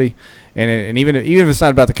everybody. And even if it's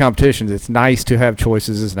not about the competitions, it's nice to have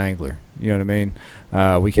choices as an angler. You know what I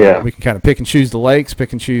mean? We can kind of pick and choose the lakes,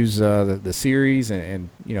 pick and choose the series, and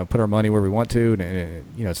you know, put our money where we want to. And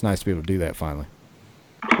you know, it's nice to be able to do that finally.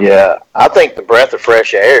 Yeah, I think the breath of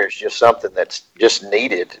fresh air is just something that's just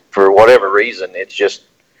needed for whatever reason. It just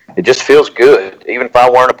feels good. Even if I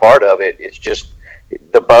weren't a part of it, it's just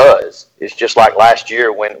the buzz. It's just like last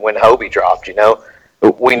year when Hobie dropped. You know.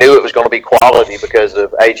 We knew it was going to be quality because of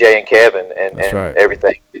AJ and Kevin and right.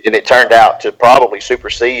 Everything. And it turned out to probably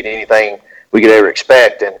supersede anything we could ever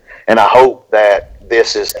expect. And I hope that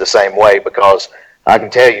this is the same way, because I can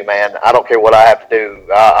tell you, man, I don't care what I have to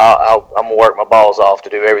do. I'm going to work my balls off to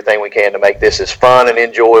do everything we can to make this as fun and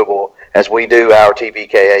enjoyable as we do our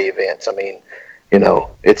TBKA events. I mean, you know,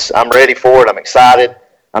 I'm ready for it. I'm excited.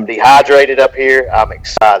 I'm dehydrated up here. I'm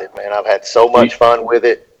excited, man. I've had so much fun with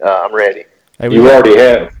it. I'm ready. Hey, You already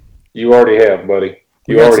have, buddy.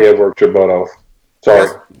 You already have worked your butt off.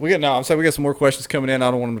 Sorry. We got some more questions coming in.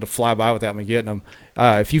 I don't want them to fly by without me getting them.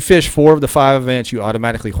 If you fish 4 of the 5 events, you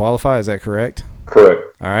automatically qualify. Is that correct?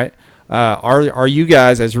 Correct. All right. Are you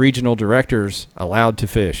guys as regional directors allowed to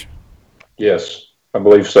fish? Yes, I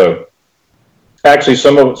believe so. Actually,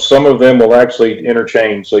 some of them will actually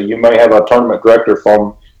interchange. So you may have a tournament director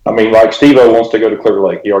from. I mean, like Steve-O wants to go to Clear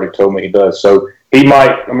Lake. He already told me he does. So he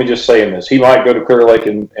might, let me just say this, he might go to Clear Lake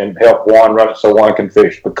and help Juan run it so Juan can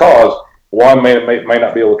fish, because Juan may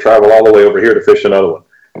not be able to travel all the way over here to fish another one.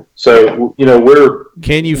 So, you know,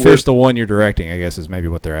 Can you fish the one you're directing, I guess is maybe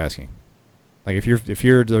what they're asking. Like if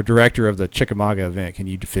you're the director of the Chickamauga event, can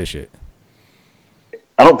you fish it?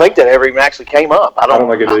 I don't think that ever even actually came up. I don't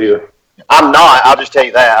think it did either. I'm not. I'll just tell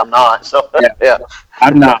you that. I'm not. So, yeah.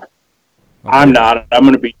 I'm not. Okay. I'm not. I'm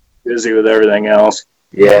going to be busy with everything else.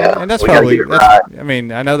 Yeah. And that's we gotta probably, get it right. I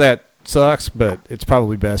mean, I know that sucks, but it's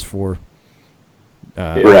probably best for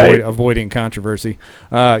Right. avoiding controversy.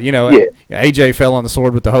 AJ fell on the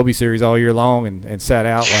sword with the Hobie series all year long and sat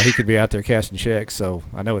out while he could be out there casting checks. So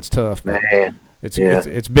I know it's tough, but Man.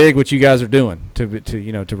 it's big what you guys are doing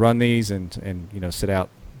to run these and sit down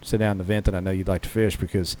an event that I know you'd like to fish,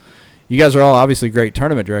 because you guys are all obviously great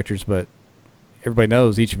tournament directors, but everybody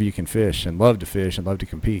knows each of you can fish and love to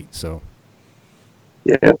compete. So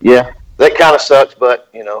Yeah. That kind of sucks, but,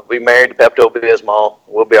 we married to Pepto-Bismol.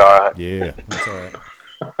 We'll be all right. yeah, that's all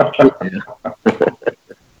right.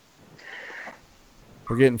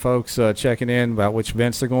 We're getting folks checking in about which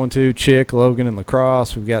events they're going to. Chick, Logan, and La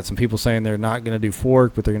Crosse. We've got some people saying they're not going to do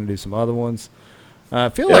Fork, but they're going to do some other ones. I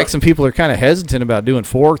feel like some people are kind of hesitant about doing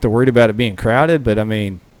Fork. They're worried about it being crowded, but, I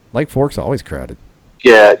mean, Lake Fork's always crowded.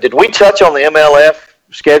 Yeah. Did we touch on the MLF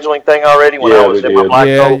scheduling thing already when I was in my black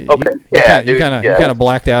hole? Okay. You kind of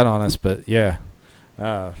blacked out on us, but, yeah.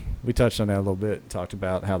 We touched on that a little bit and talked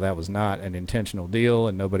about how that was not an intentional deal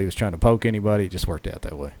and nobody was trying to poke anybody. It just worked out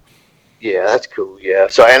that way. Yeah, that's cool. Yeah.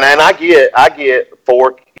 So, and I get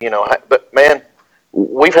Fork, but man,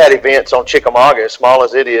 we've had events on Chickamauga, as small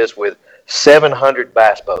as it is, with 700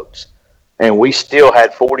 bass boats, and we still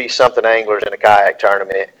had 40 something anglers in a kayak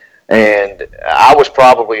tournament. And I was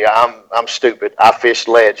I'm stupid. I fished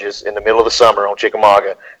ledges in the middle of the summer on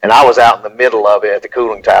Chickamauga, and I was out in the middle of it at the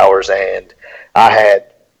cooling towers, and I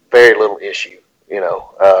had very little issue,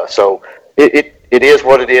 so it is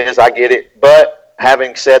what it is. I get it. But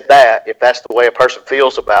having said that, if that's the way a person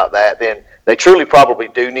feels about that, then they truly probably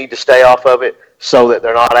do need to stay off of it so that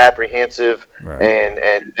they're not apprehensive Right.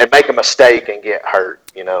 and make a mistake and get hurt,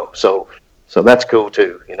 So that's cool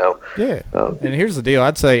too, Yeah. And here's the deal.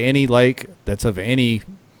 I'd say any lake that's of any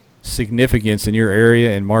significance in your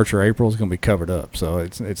area in March or April is going to be covered up. So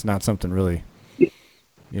it's not something really, And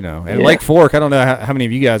Yeah. Lake Fork, I don't know how many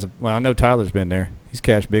of you guys – well, I know Tyler's been there. He's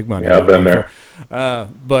cashed big money. Yeah, I've been there.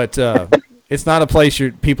 But it's not a place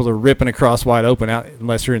people are ripping across wide open out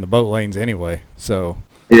unless you're in the boat lanes anyway. So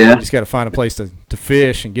you just got to find a place to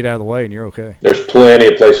fish and get out of the way, and you're okay. There's plenty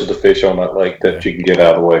of places to fish on that lake that you can get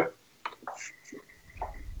out of the way.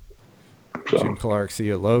 Jim Clark, see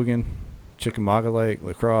you at Logan, Chickamauga Lake,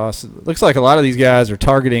 La Crosse. It looks like a lot of these guys are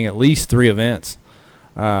targeting at least 3 events.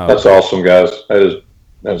 That's awesome, guys.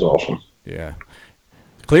 That's awesome. Yeah.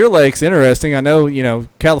 Clear Lake's interesting. I know,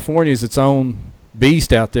 California is its own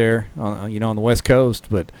beast out there on the West Coast,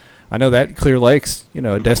 but I know that Clear Lake's,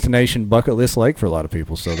 a destination bucket list lake for a lot of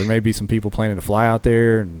people. So there may be some people planning to fly out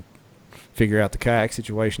there and figure out the kayak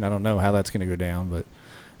situation. I don't know how that's going to go down, but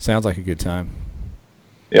sounds like a good time.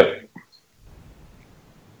 Yep.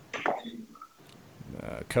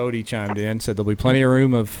 Cody chimed in, said there'll be plenty of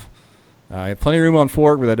room on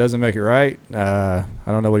Fork, but that doesn't make it right. I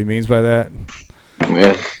don't know what he means by that.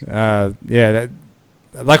 Yeah.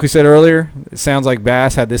 Like we said earlier, it sounds like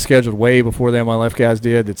Bass had this scheduled way before the MLF guys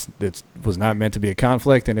did. It was not meant to be a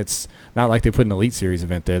conflict, and it's not like they put an Elite Series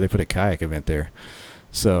event there. They put a kayak event there.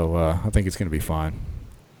 So I think it's going to be fine.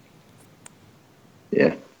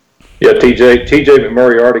 Yeah. Yeah, TJ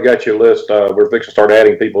McMurray already got your list. We're fixing to start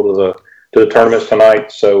adding people to the tournaments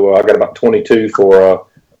tonight. So I got about 22 for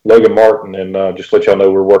Logan Martin, and just let y'all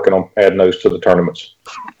know we're working on adding those to the tournaments.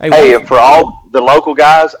 Hey, and for all the local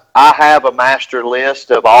guys, I have a master list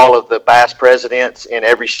of all of the Bass presidents in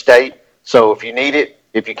every state. So if you need it,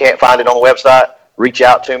 if you can't find it on the website, reach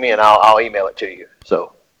out to me and I'll email it to you.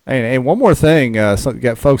 So. And one more thing,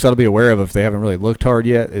 folks ought to be aware of if they haven't really looked hard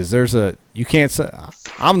yet, is you can't say,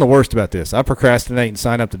 I'm the worst about this. I procrastinate and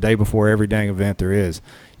sign up the day before every dang event there is.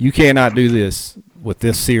 You cannot do this with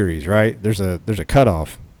this series, right? There's a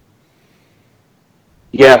cutoff.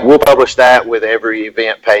 Yeah, we'll publish that with every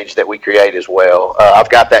event page that we create as well. I've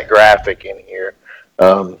got that graphic in here.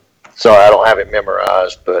 Sorry, I don't have it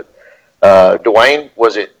memorized, but Dwayne,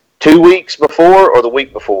 was it 2 weeks before or the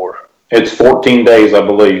week before? It's 14 days, I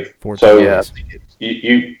believe. 14 so days.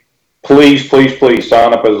 you please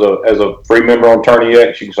sign up as a free member on Tourney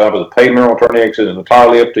X. You can sign up as a paid member on Tourney X. It's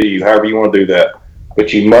entirely up to you, however you want to do that.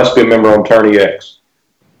 But you must be a member on Tourney X.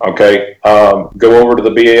 Okay, go over to the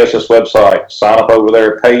BASS website, sign up over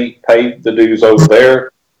there, pay the dues over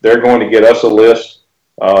there. They're going to get us a list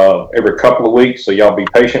every couple of weeks, so y'all be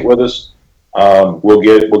patient with us. We'll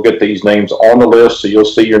get these names on the list, so you'll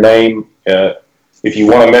see your name. If you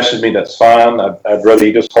want to message me, that's fine. I'd rather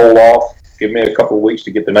you just hold off. Give me a couple of weeks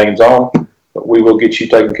to get the names on, but we will get you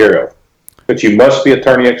taken care of. But you must be a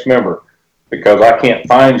Tourney X member, because I can't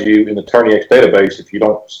find you in the Tourney X database if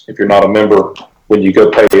you're not a member when you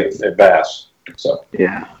go pay at Bass. So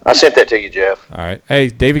yeah, I sent that to you, Jeff. All right. Hey,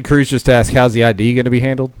 David Cruz just asked, how's the ID going to be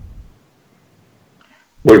handled?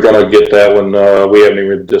 we're going to get that one. We haven't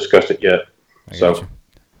even discussed it yet. So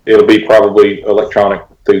it'll be probably electronic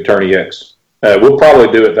through Tourney X. We'll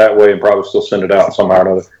probably do it that way and probably still send it out somehow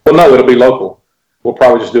or another. Well, no, it'll be local. We'll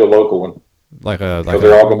probably just do a local one. Like a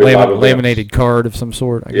laminated card of some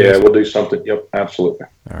sort, I guess. Yeah, we'll do something. Yep, absolutely.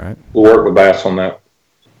 All right. We'll work with Bass on that.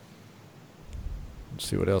 Let's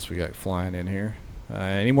see what else we got flying in here.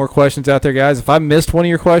 Any more questions out there, guys? If I missed one of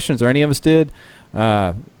your questions or any of us did,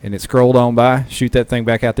 and it scrolled on by, shoot that thing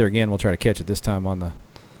back out there again. We'll try to catch it this time on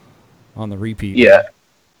the repeat. Yeah.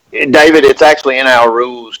 David, it's actually in our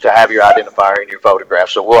rules to have your identifier in your photograph,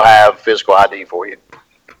 so we'll have physical ID for you.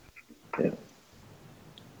 Yeah.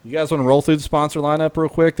 You guys want to roll through the sponsor lineup real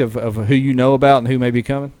quick of who you know about and who may be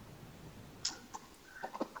coming?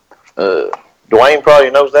 Dwayne probably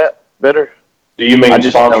knows that better. Do you mean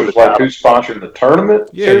sponsors like who sponsored the tournament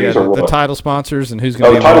series or what? The title sponsors and who's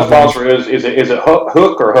going to be the title sponsor is it Hook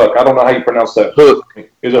or Hook? I don't know how you pronounce that. Hook.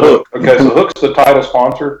 Is it Hook? Okay, so Hook's the title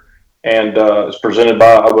sponsor, and it's presented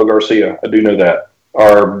by Abu Garcia. I do know that.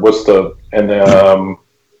 Or what's their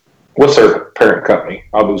parent company?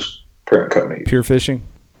 Abu's parent company. Pure Fishing.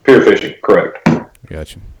 Pure Fishing, correct.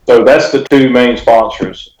 Gotcha. So that's the two main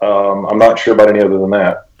sponsors. I'm not sure about any other than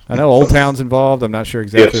that. I know Old Town's involved. I'm not sure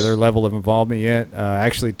exactly their level of involvement yet. I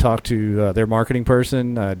actually talked to their marketing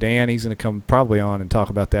person, Dan. He's going to come probably on and talk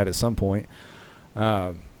about that at some point.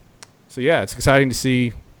 So yeah, it's exciting to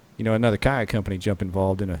see, another kayak company jump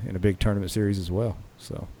involved in a big tournament series as well.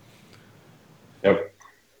 So. Yep.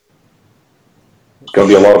 It's going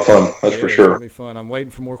to be a lot of fun, that's for It's sure. gonna be fun. I'm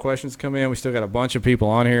waiting for more questions to come in. We still got a bunch of people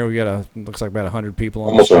on here. We got looks like about 100 people on.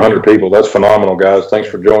 Almost the show. 100 people. That's phenomenal, guys. Thanks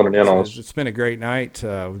for joining in on us. It's been a great night. We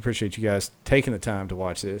appreciate you guys taking the time to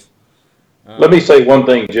watch this. Let me say one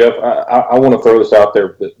thing, Jeff. I want to throw this out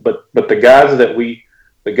there, but the guys that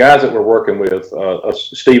we're working with,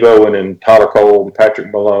 Steve Owen and Tyler Cole and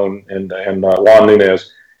Patrick Malone and Juan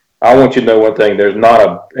Nunez, I want you to know one thing. There's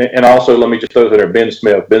not and also let me just throw there Ben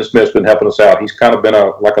Smith. Ben Smith's been helping us out. He's kind of been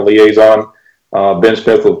like a liaison. Ben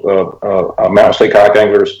Smith with Mountain State Kayak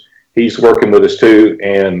Anglers. He's working with us too.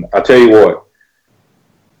 And I tell you what,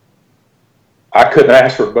 I couldn't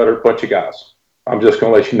ask for a better bunch of guys. I'm just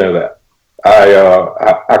going to let you know that.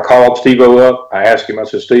 I called Steve-O up. I asked him, I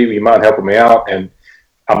said, Steve, you mind helping me out? And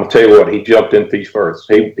I'm going to tell you what, he jumped in feet first.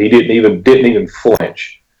 He didn't even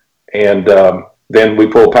flinch. And then we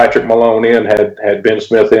pulled Patrick Malone in, had Ben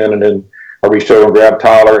Smith in, and then I reached over and grabbed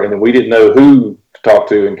Tyler, and then we didn't know who to talk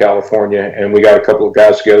to in California, and we got a couple of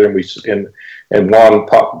guys together, and Juan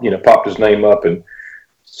popped his name up, and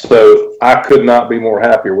so I could not be more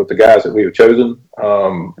happier with the guys that we have chosen.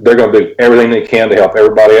 They're going to do everything they can to help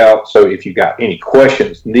everybody out. So if you got any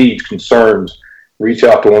questions, needs, concerns, reach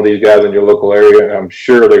out to one of these guys in your local area, and I'm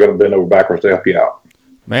sure they're going to bend over backwards to help you out.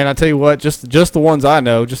 Man, I tell you what, just the ones I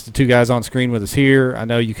know, just the two guys on screen with us here. I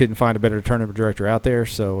know you couldn't find a better tournament director out there,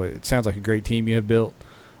 so it sounds like a great team you have built.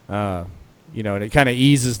 And it kind of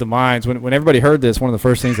eases the minds. When everybody heard this, one of the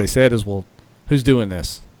first things they said is, well, who's doing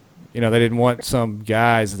this? They didn't want some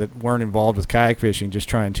guys that weren't involved with kayak fishing just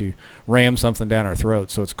trying to ram something down our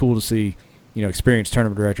throats. So it's cool to see, experienced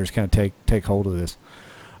tournament directors kind of take hold of this.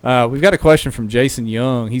 We've got a question from Jason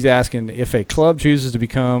Young. He's asking, if a club chooses to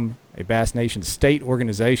become a Bass Nation state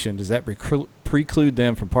organization, does that preclude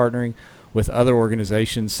them from partnering with other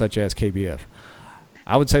organizations such as KBF?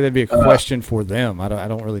 I would say that'd be a question for them. I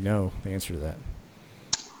don't really know the answer to that.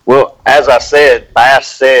 Well, as I said, Bass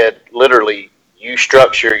said literally, you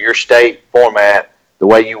structure your state format the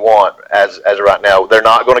way you want as of right now. They're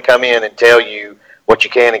not going to come in and tell you what you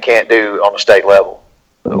can and can't do on the state level.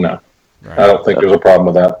 No, Right. I don't think there's a problem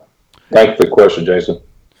with that. Thanks for the question, Jason.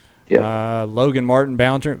 Logan Martin,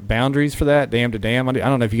 boundaries for that, dam to dam. I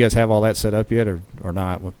don't know if you guys have all that set up yet or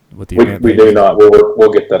not with the event. We do not.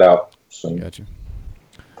 We'll get that out soon.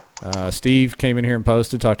 Gotcha. Steve came in here and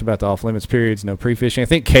talked about the off-limits periods, no pre-fishing. I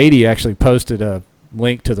think Katie actually posted a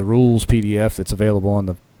link to the rules PDF that's available on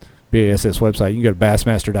the BASS website. You can go to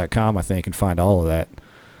bassmaster.com, I think, and find all of that.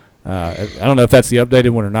 I don't know if that's the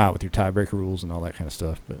updated one or not with your tiebreaker rules and all that kind of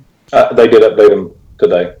stuff. But They did update them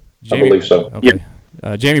today. I believe so. Okay.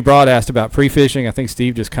 Jamie Broad asked about pre-fishing. I think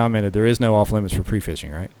Steve just commented there is no off-limits for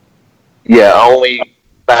pre-fishing, right? Yeah, only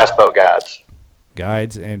bass boat guides.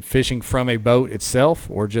 Guides and fishing from a boat itself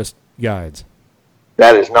or just guides?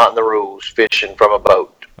 That is not in the rules, fishing from a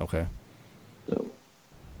boat. Okay.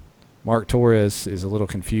 Mark Torres is a little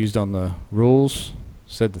confused on the rules.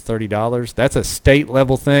 Said the $30. That's a state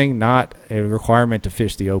level thing, not a requirement to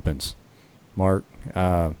fish the opens. Mark,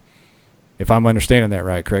 if I'm understanding that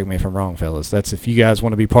right, correct me if I'm wrong, fellas. That's if you guys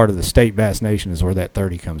want to be part of the state Bass Nation is where that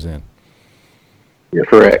 30 comes in. You're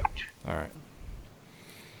correct. All right.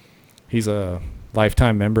 He's a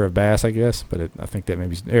lifetime member of Bass, I guess, but I think that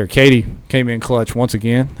maybe there. Katie came in clutch once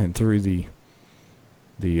again and threw the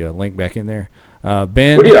link back in there.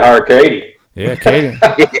 Ben, We need to hire Katie. yeah, Katie.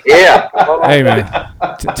 Yeah. Hey man,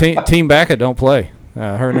 Team Backa don't play.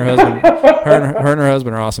 Her and her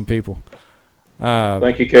husband are awesome people.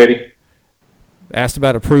 Thank you, Katie. Asked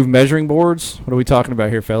about approved measuring boards. What are we talking about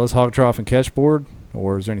here, fellas? Hog trough and catch board,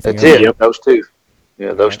 or is there anything That's else? it. Yep. Those two.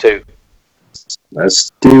 Yeah, those two.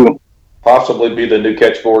 Let's do. Possibly be the new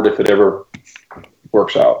catch board if it ever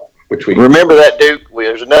works out, which we Remember that, Duke.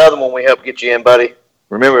 There's another one we helped get you in, buddy.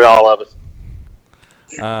 Remember all of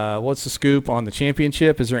us. What's the scoop on the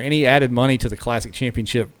championship? Is there any added money to the Classic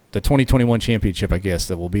Championship, the 2021 championship, I guess,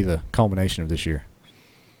 that will be the culmination of this year?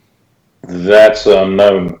 That's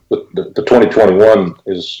unknown. The 2021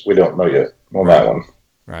 is we don't know yet on that one.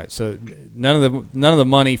 Right. So none of the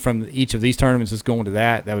money from each of these tournaments is going to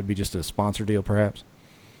that. That would be just a sponsor deal, perhaps.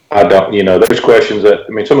 I don't. There's questions that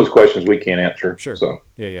some of those questions we can't answer. Sure. So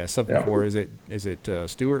Yeah. Something Yeah. for is it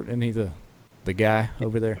Stewart? Isn't he the guy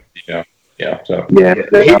over there? yeah. So Yeah.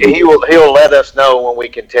 He'll let us know when we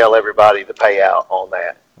can tell everybody the payout on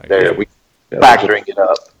that. They're factoring it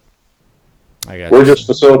up. I got we're you. just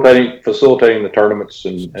facilitating the tournaments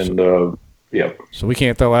and yeah. So we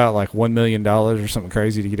can't throw out like $1 million or something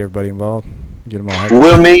crazy to get everybody involved. Get them all happy.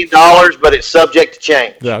 Will mean dollars, but it's subject to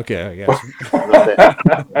change. Yeah, okay, I got you.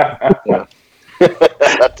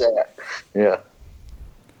 That's that. Yeah.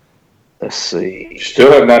 Let's see.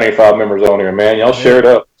 Still have 95 members on here, man. Y'all share it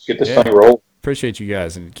up. Let's get this thing rolled. Appreciate you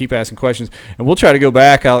guys and keep asking questions. And we'll try to go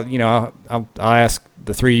back. I'll ask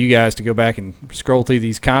the three of you guys to go back and scroll through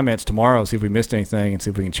these comments tomorrow, see if we missed anything, and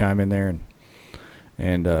see if we can chime in there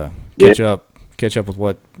and catch up with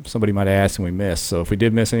what somebody might have asked and we missed. So if we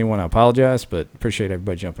did miss anyone, I apologize, but appreciate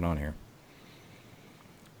everybody jumping on here.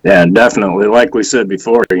 Yeah, definitely. Like we said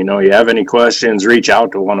before, you have any questions, reach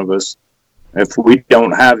out to one of us. If we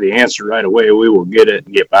don't have the answer right away, we will get it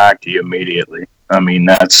and get back to you immediately. I mean,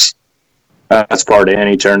 that's part of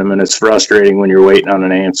any tournament. It's frustrating when you're waiting on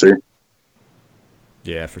an answer.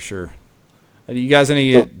 Yeah, for sure. You guys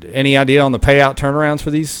any idea on the payout turnarounds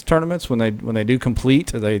for these tournaments when they do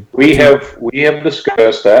complete? We have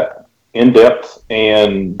discussed that in depth,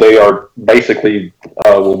 and they are basically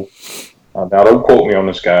now don't quote me on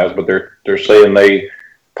this, guys, but they're saying they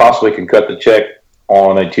possibly can cut the check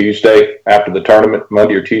on a Tuesday after the tournament,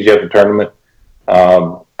 Monday or Tuesday after the tournament.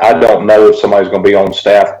 I don't know if somebody's going to be on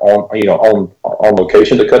staff on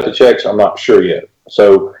location to cut the checks. I'm not sure yet.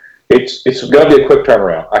 So it's going to be a quick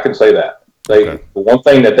turnaround. I can say that. The one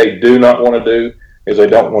thing that they do not want to do is they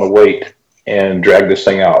don't want to wait and drag this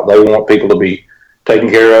thing out. They want people to be taken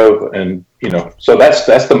care of, and so that's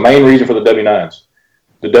the main reason for the W9s.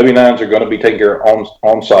 The W9s are going to be taken care of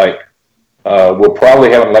on site. We'll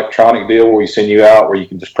probably have an electronic deal where we send you out where you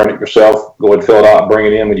can just print it yourself, go ahead and fill it out, and bring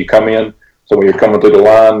it in when you come in. So when you're coming through the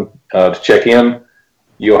line to check in,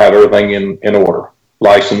 you'll have everything in order.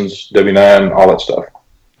 License, W9, all that stuff.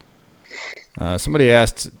 Somebody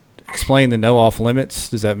asked, explain the no-off limits.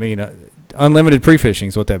 Does that mean unlimited pre-fishing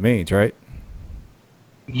is what that means, right?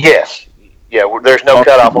 Yes. Yeah, there's no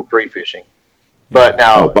cutoff on pre-fishing. But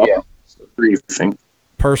now, Pre-fishing.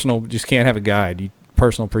 Personal, just can't have a guide.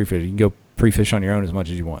 Personal pre-fishing. You can go pre-fish on your own as much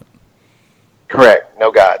as you want. Correct.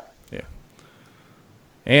 No guide. Yeah.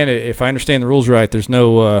 And if I understand the rules right, there's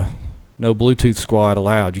no Bluetooth squad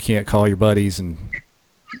allowed. You can't call your buddies and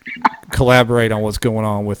collaborate on what's going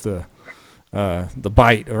on with the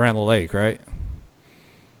bite around the lake, right?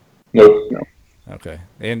 Nope. Okay.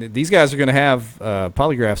 And these guys are going to have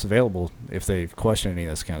polygraphs available if they question any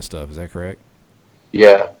of this kind of stuff. Is that correct?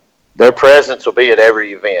 Yeah. Their presence will be at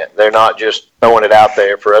every event. They're not just throwing it out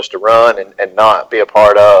there for us to run and not be a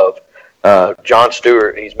part of. John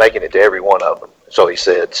Stewart, he's making it to every one of them. So he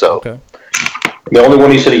said. So. Okay. The only one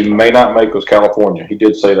he said he may not make was California. He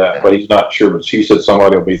did say that, but he's not sure. But he said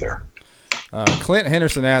somebody will be there. Clint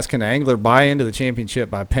Henderson asked, can an angler buy into the championship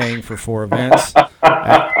by paying for 4 events?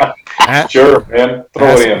 Sure, man.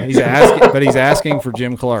 Throw it in. He's asking for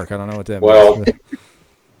Jim Clark. I don't know what that means. Well,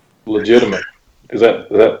 legitimate. Is that?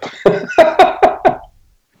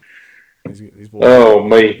 These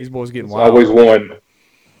boys getting it's wild. always one.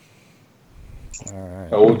 All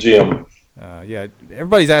right. Old Jim. Yeah,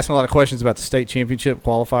 everybody's asking a lot of questions about the state championship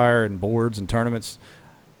qualifier and boards and tournaments.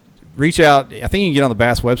 Reach out. I think you can get on the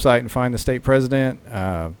Bass website and find the state president.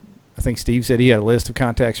 I think Steve said he had a list of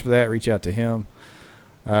contacts for that. Reach out to him.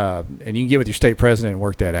 And you can get with your state president and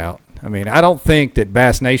work that out. I mean, I don't think that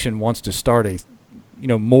Bass Nation wants to start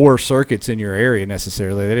more circuits in your area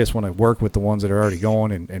necessarily. They just want to work with the ones that are already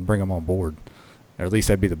going and bring them on board. Or at least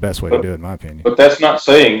that'd be the best way to do it, in my opinion. But that's not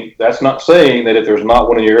saying that if there's not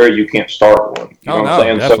one in your area, you can't start one. You know what I'm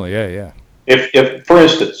saying? Definitely, so yeah. If for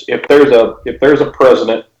instance, if there's a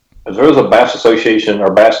president, if there's a Bass Association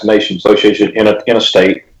or Bass Nation Association in a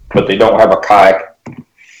state, but they don't have a kayak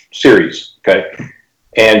series, okay,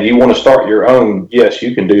 and you want to start your own, yes,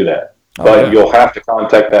 you can do that. But you'll have to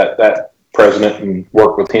contact that president and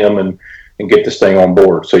work with him and get this thing on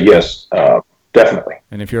board. So yes, definitely.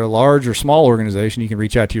 And if you're a large or small organization, you can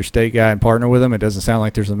reach out to your state guy and partner with them. It doesn't sound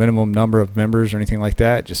like there's a minimum number of members or anything like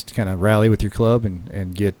that. Just kind of rally with your club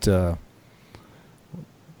and get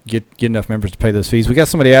enough members to pay those fees. We got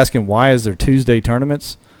somebody asking, why is there Tuesday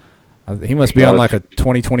tournaments? He must be on like a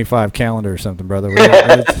 2025 calendar or something, brother.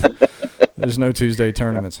 There's no Tuesday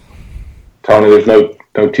tournaments. Tony, there's no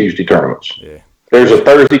Tuesday tournaments. Yeah. There's a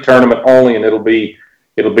Thursday tournament only, and it'll be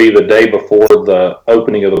the day before the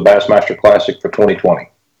opening of the Bassmaster Classic for 2020.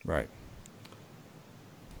 Right.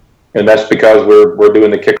 And that's because we're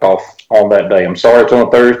doing the kickoff on that day. I'm sorry it's on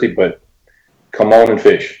a Thursday, but come on and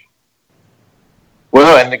fish.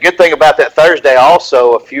 Well, and the good thing about that Thursday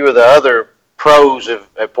also, a few of the other pros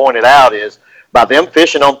have pointed out, is by them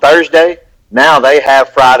fishing on Thursday, now they have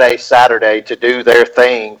Friday, Saturday to do their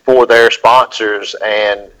thing for their sponsors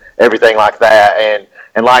and everything like that.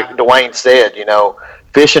 And like Dwayne said,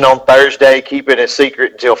 fishing on Thursday, keep it a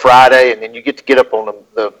secret until Friday, and then you get up on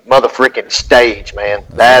the mother freaking stage, man.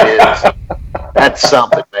 That's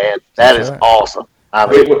something, man. That is awesome. I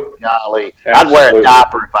mean, golly, I'd wear a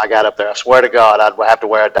diaper if I got up there. I swear to God, I'd have to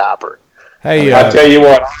wear a diaper. Hey, I tell you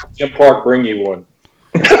what, Jim Clark bring you one.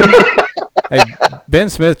 Hey, Ben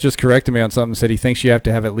Smith just corrected me on something. Said he thinks you have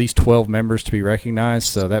to have at least 12 members to be recognized.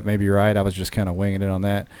 So that may be right. I was just kind of winging it on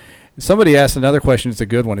that. Somebody asked another question. It's a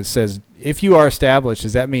good one. It says, if you are established,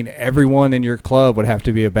 does that mean everyone in your club would have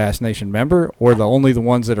to be a Bass Nation member, or only the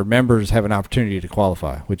ones that are members have an opportunity to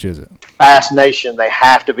qualify? Which is it? Bass Nation, they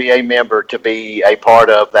have to be a member to be a part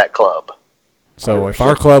of that club. So if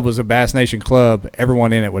our club was a Bass Nation club,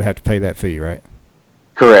 everyone in it would have to pay that fee, right?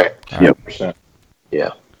 Correct. 100%.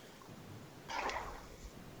 Yeah.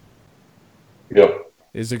 Yep.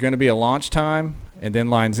 Is there going to be a launch time and then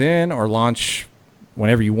lines in, or launch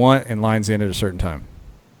whenever you want and lines in at a certain time?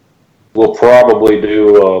 We'll probably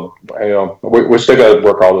do, we're still got to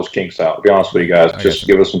work all those kinks out, to be honest with you guys. Just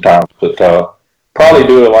give us some time. But probably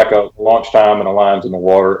do it like a launch time and a lines in the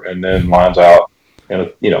water and then lines out.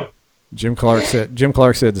 And, Jim Clark said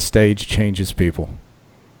the stage changes people.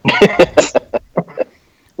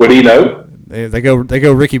 What do you know? They go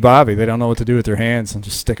Ricky Bobby. They don't know what to do with their hands and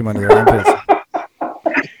just stick them under their armpits.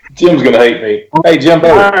 Jim's going to hate me. Hey, Jim.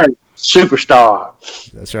 Superstar.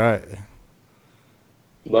 That's right.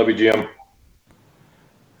 Love you, Jim.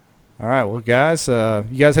 All right, well, guys,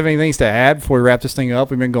 you guys have anything to add before we wrap this thing up?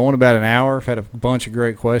 We've been going about an hour. I've had a bunch of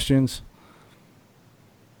great questions.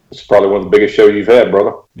 It's probably one of the biggest shows you've had,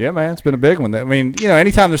 brother. Yeah, man, it's been a big one. I mean,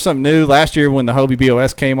 anytime there's something new. Last year when the Hobie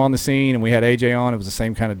BOS came on the scene and we had AJ on, it was the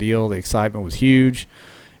same kind of deal. The excitement was huge.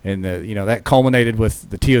 And, that culminated with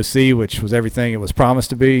the TOC, which was everything it was promised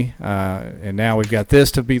to be. And now we've got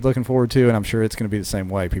this to be looking forward to, and I'm sure it's going to be the same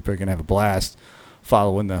way. People are going to have a blast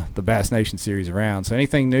following the Bass Nation series around. So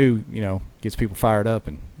anything new, gets people fired up,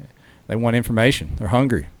 and they want information. They're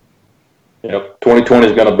hungry. Yep. 2020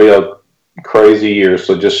 is going to be a crazy year,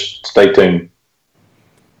 so just stay tuned.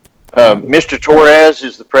 Mr. Torres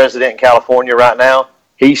is the president in California right now.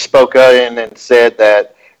 He spoke in and said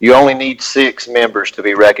that you only need 6 members to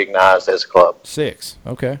be recognized as a club. 6,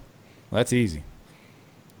 okay, well, that's easy.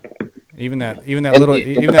 Even that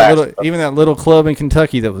little club in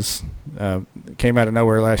Kentucky that was came out of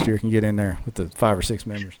nowhere last year can get in there with the 5 or 6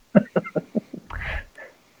 members.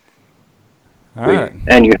 All right,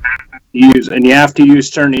 and you have to use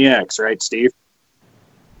Tourney X, right, Steve?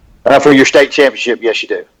 For your state championship, yes, you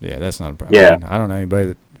do. Yeah, that's not a problem. Yeah, I don't know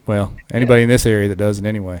anybody in this area that does it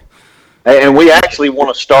anyway. And we actually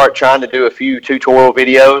want to start trying to do a few tutorial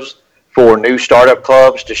videos for new startup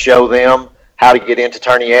clubs to show them how to get into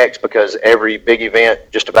Tourney X, because every big event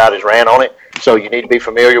just about is ran on it. So you need to be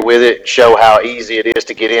familiar with it and show how easy it is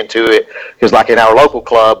to get into it. Because like in our local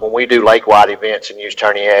club, when we do lake-wide events and use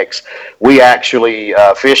Tourney X, we actually,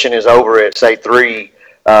 fishing is over at, say, 3,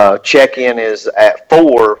 check-in is at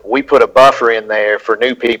 4. We put a buffer in there for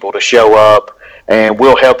new people to show up, and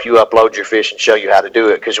we'll help you upload your fish and show you how to do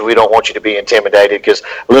it, because we don't want you to be intimidated, because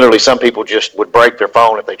literally some people just would break their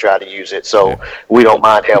phone if they tried to use it. So we don't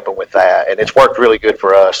mind helping with that, and it's worked really good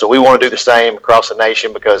for us. So we want to do the same across the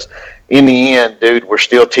nation, because in the end, dude, we're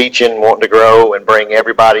still teaching, wanting to grow, and bring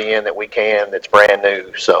everybody in that we can that's brand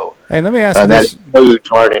new. So hey, let me ask you this. That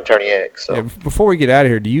includes learning Tourney X. So. Yeah, before we get out of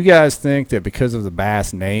here, do you guys think that because of the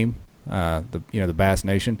Bass name, the Bass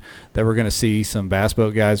Nation, that we're going to see some bass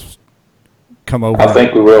boat guys come over? I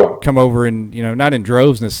think we will. Come over and, not in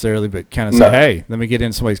droves necessarily, but kind of say, hey, let me get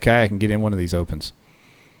in somebody's kayak and get in one of these opens.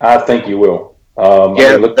 I think you will.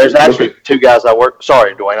 There's actually 2 guys I work.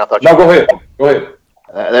 Sorry, Dwayne. I thought you. No, go ahead. Go ahead.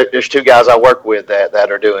 There's 2 guys I work with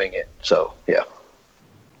that are doing it. So yeah.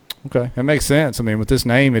 Okay, that makes sense. I mean, with this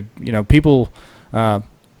name, people.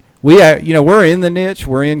 We're in the niche.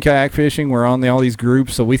 We're in kayak fishing. We're on all these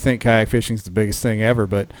groups, so we think kayak fishing is the biggest thing ever.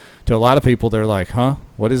 But to a lot of people, they're like, "Huh,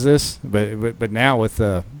 what is this?" But now with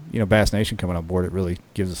Bass Nation coming on board, it really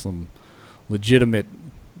gives us some legitimate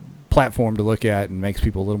platform to look at and makes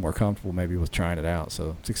people a little more comfortable maybe with trying it out.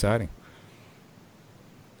 So it's exciting.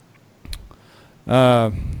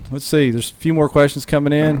 Let's see. There's a few more questions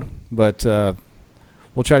coming in, but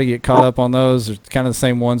we'll try to get caught up on those. They're kind of the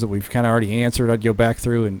same ones that we've kind of already answered. I'd go back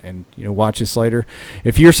through and watch this later.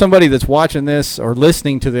 If you're somebody that's watching this or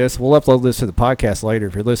listening to this, we'll upload this to the podcast later.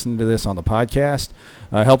 If you're listening to this on the podcast,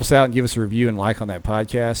 help us out and give us a review and like on that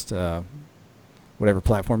podcast, whatever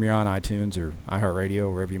platform you're on, iTunes or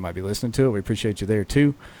iHeartRadio, wherever you might be listening to it. We appreciate you there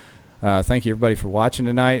too. Thank you, everybody, for watching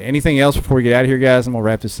tonight. Anything else before we get out of here, guys? And we'll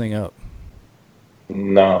wrap this thing up.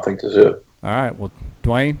 No, I think that's it. All right. Well,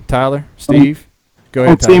 Dwayne, Tyler, Steve. Go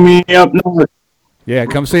ahead, See me up north. Yeah,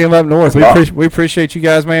 come see them up north. We, Yeah. we appreciate you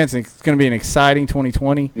guys, man. It's going to be an exciting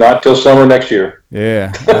 2020. Not till summer next year.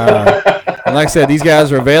 Yeah. And like I said, these guys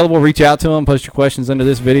are available. Reach out to them. Post your questions under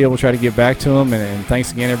this video. We'll try to get back to them. And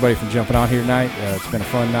thanks again, everybody, for jumping on here tonight. It's been a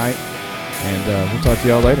fun night. And we'll talk to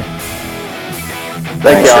y'all later.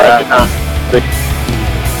 Thank y'all.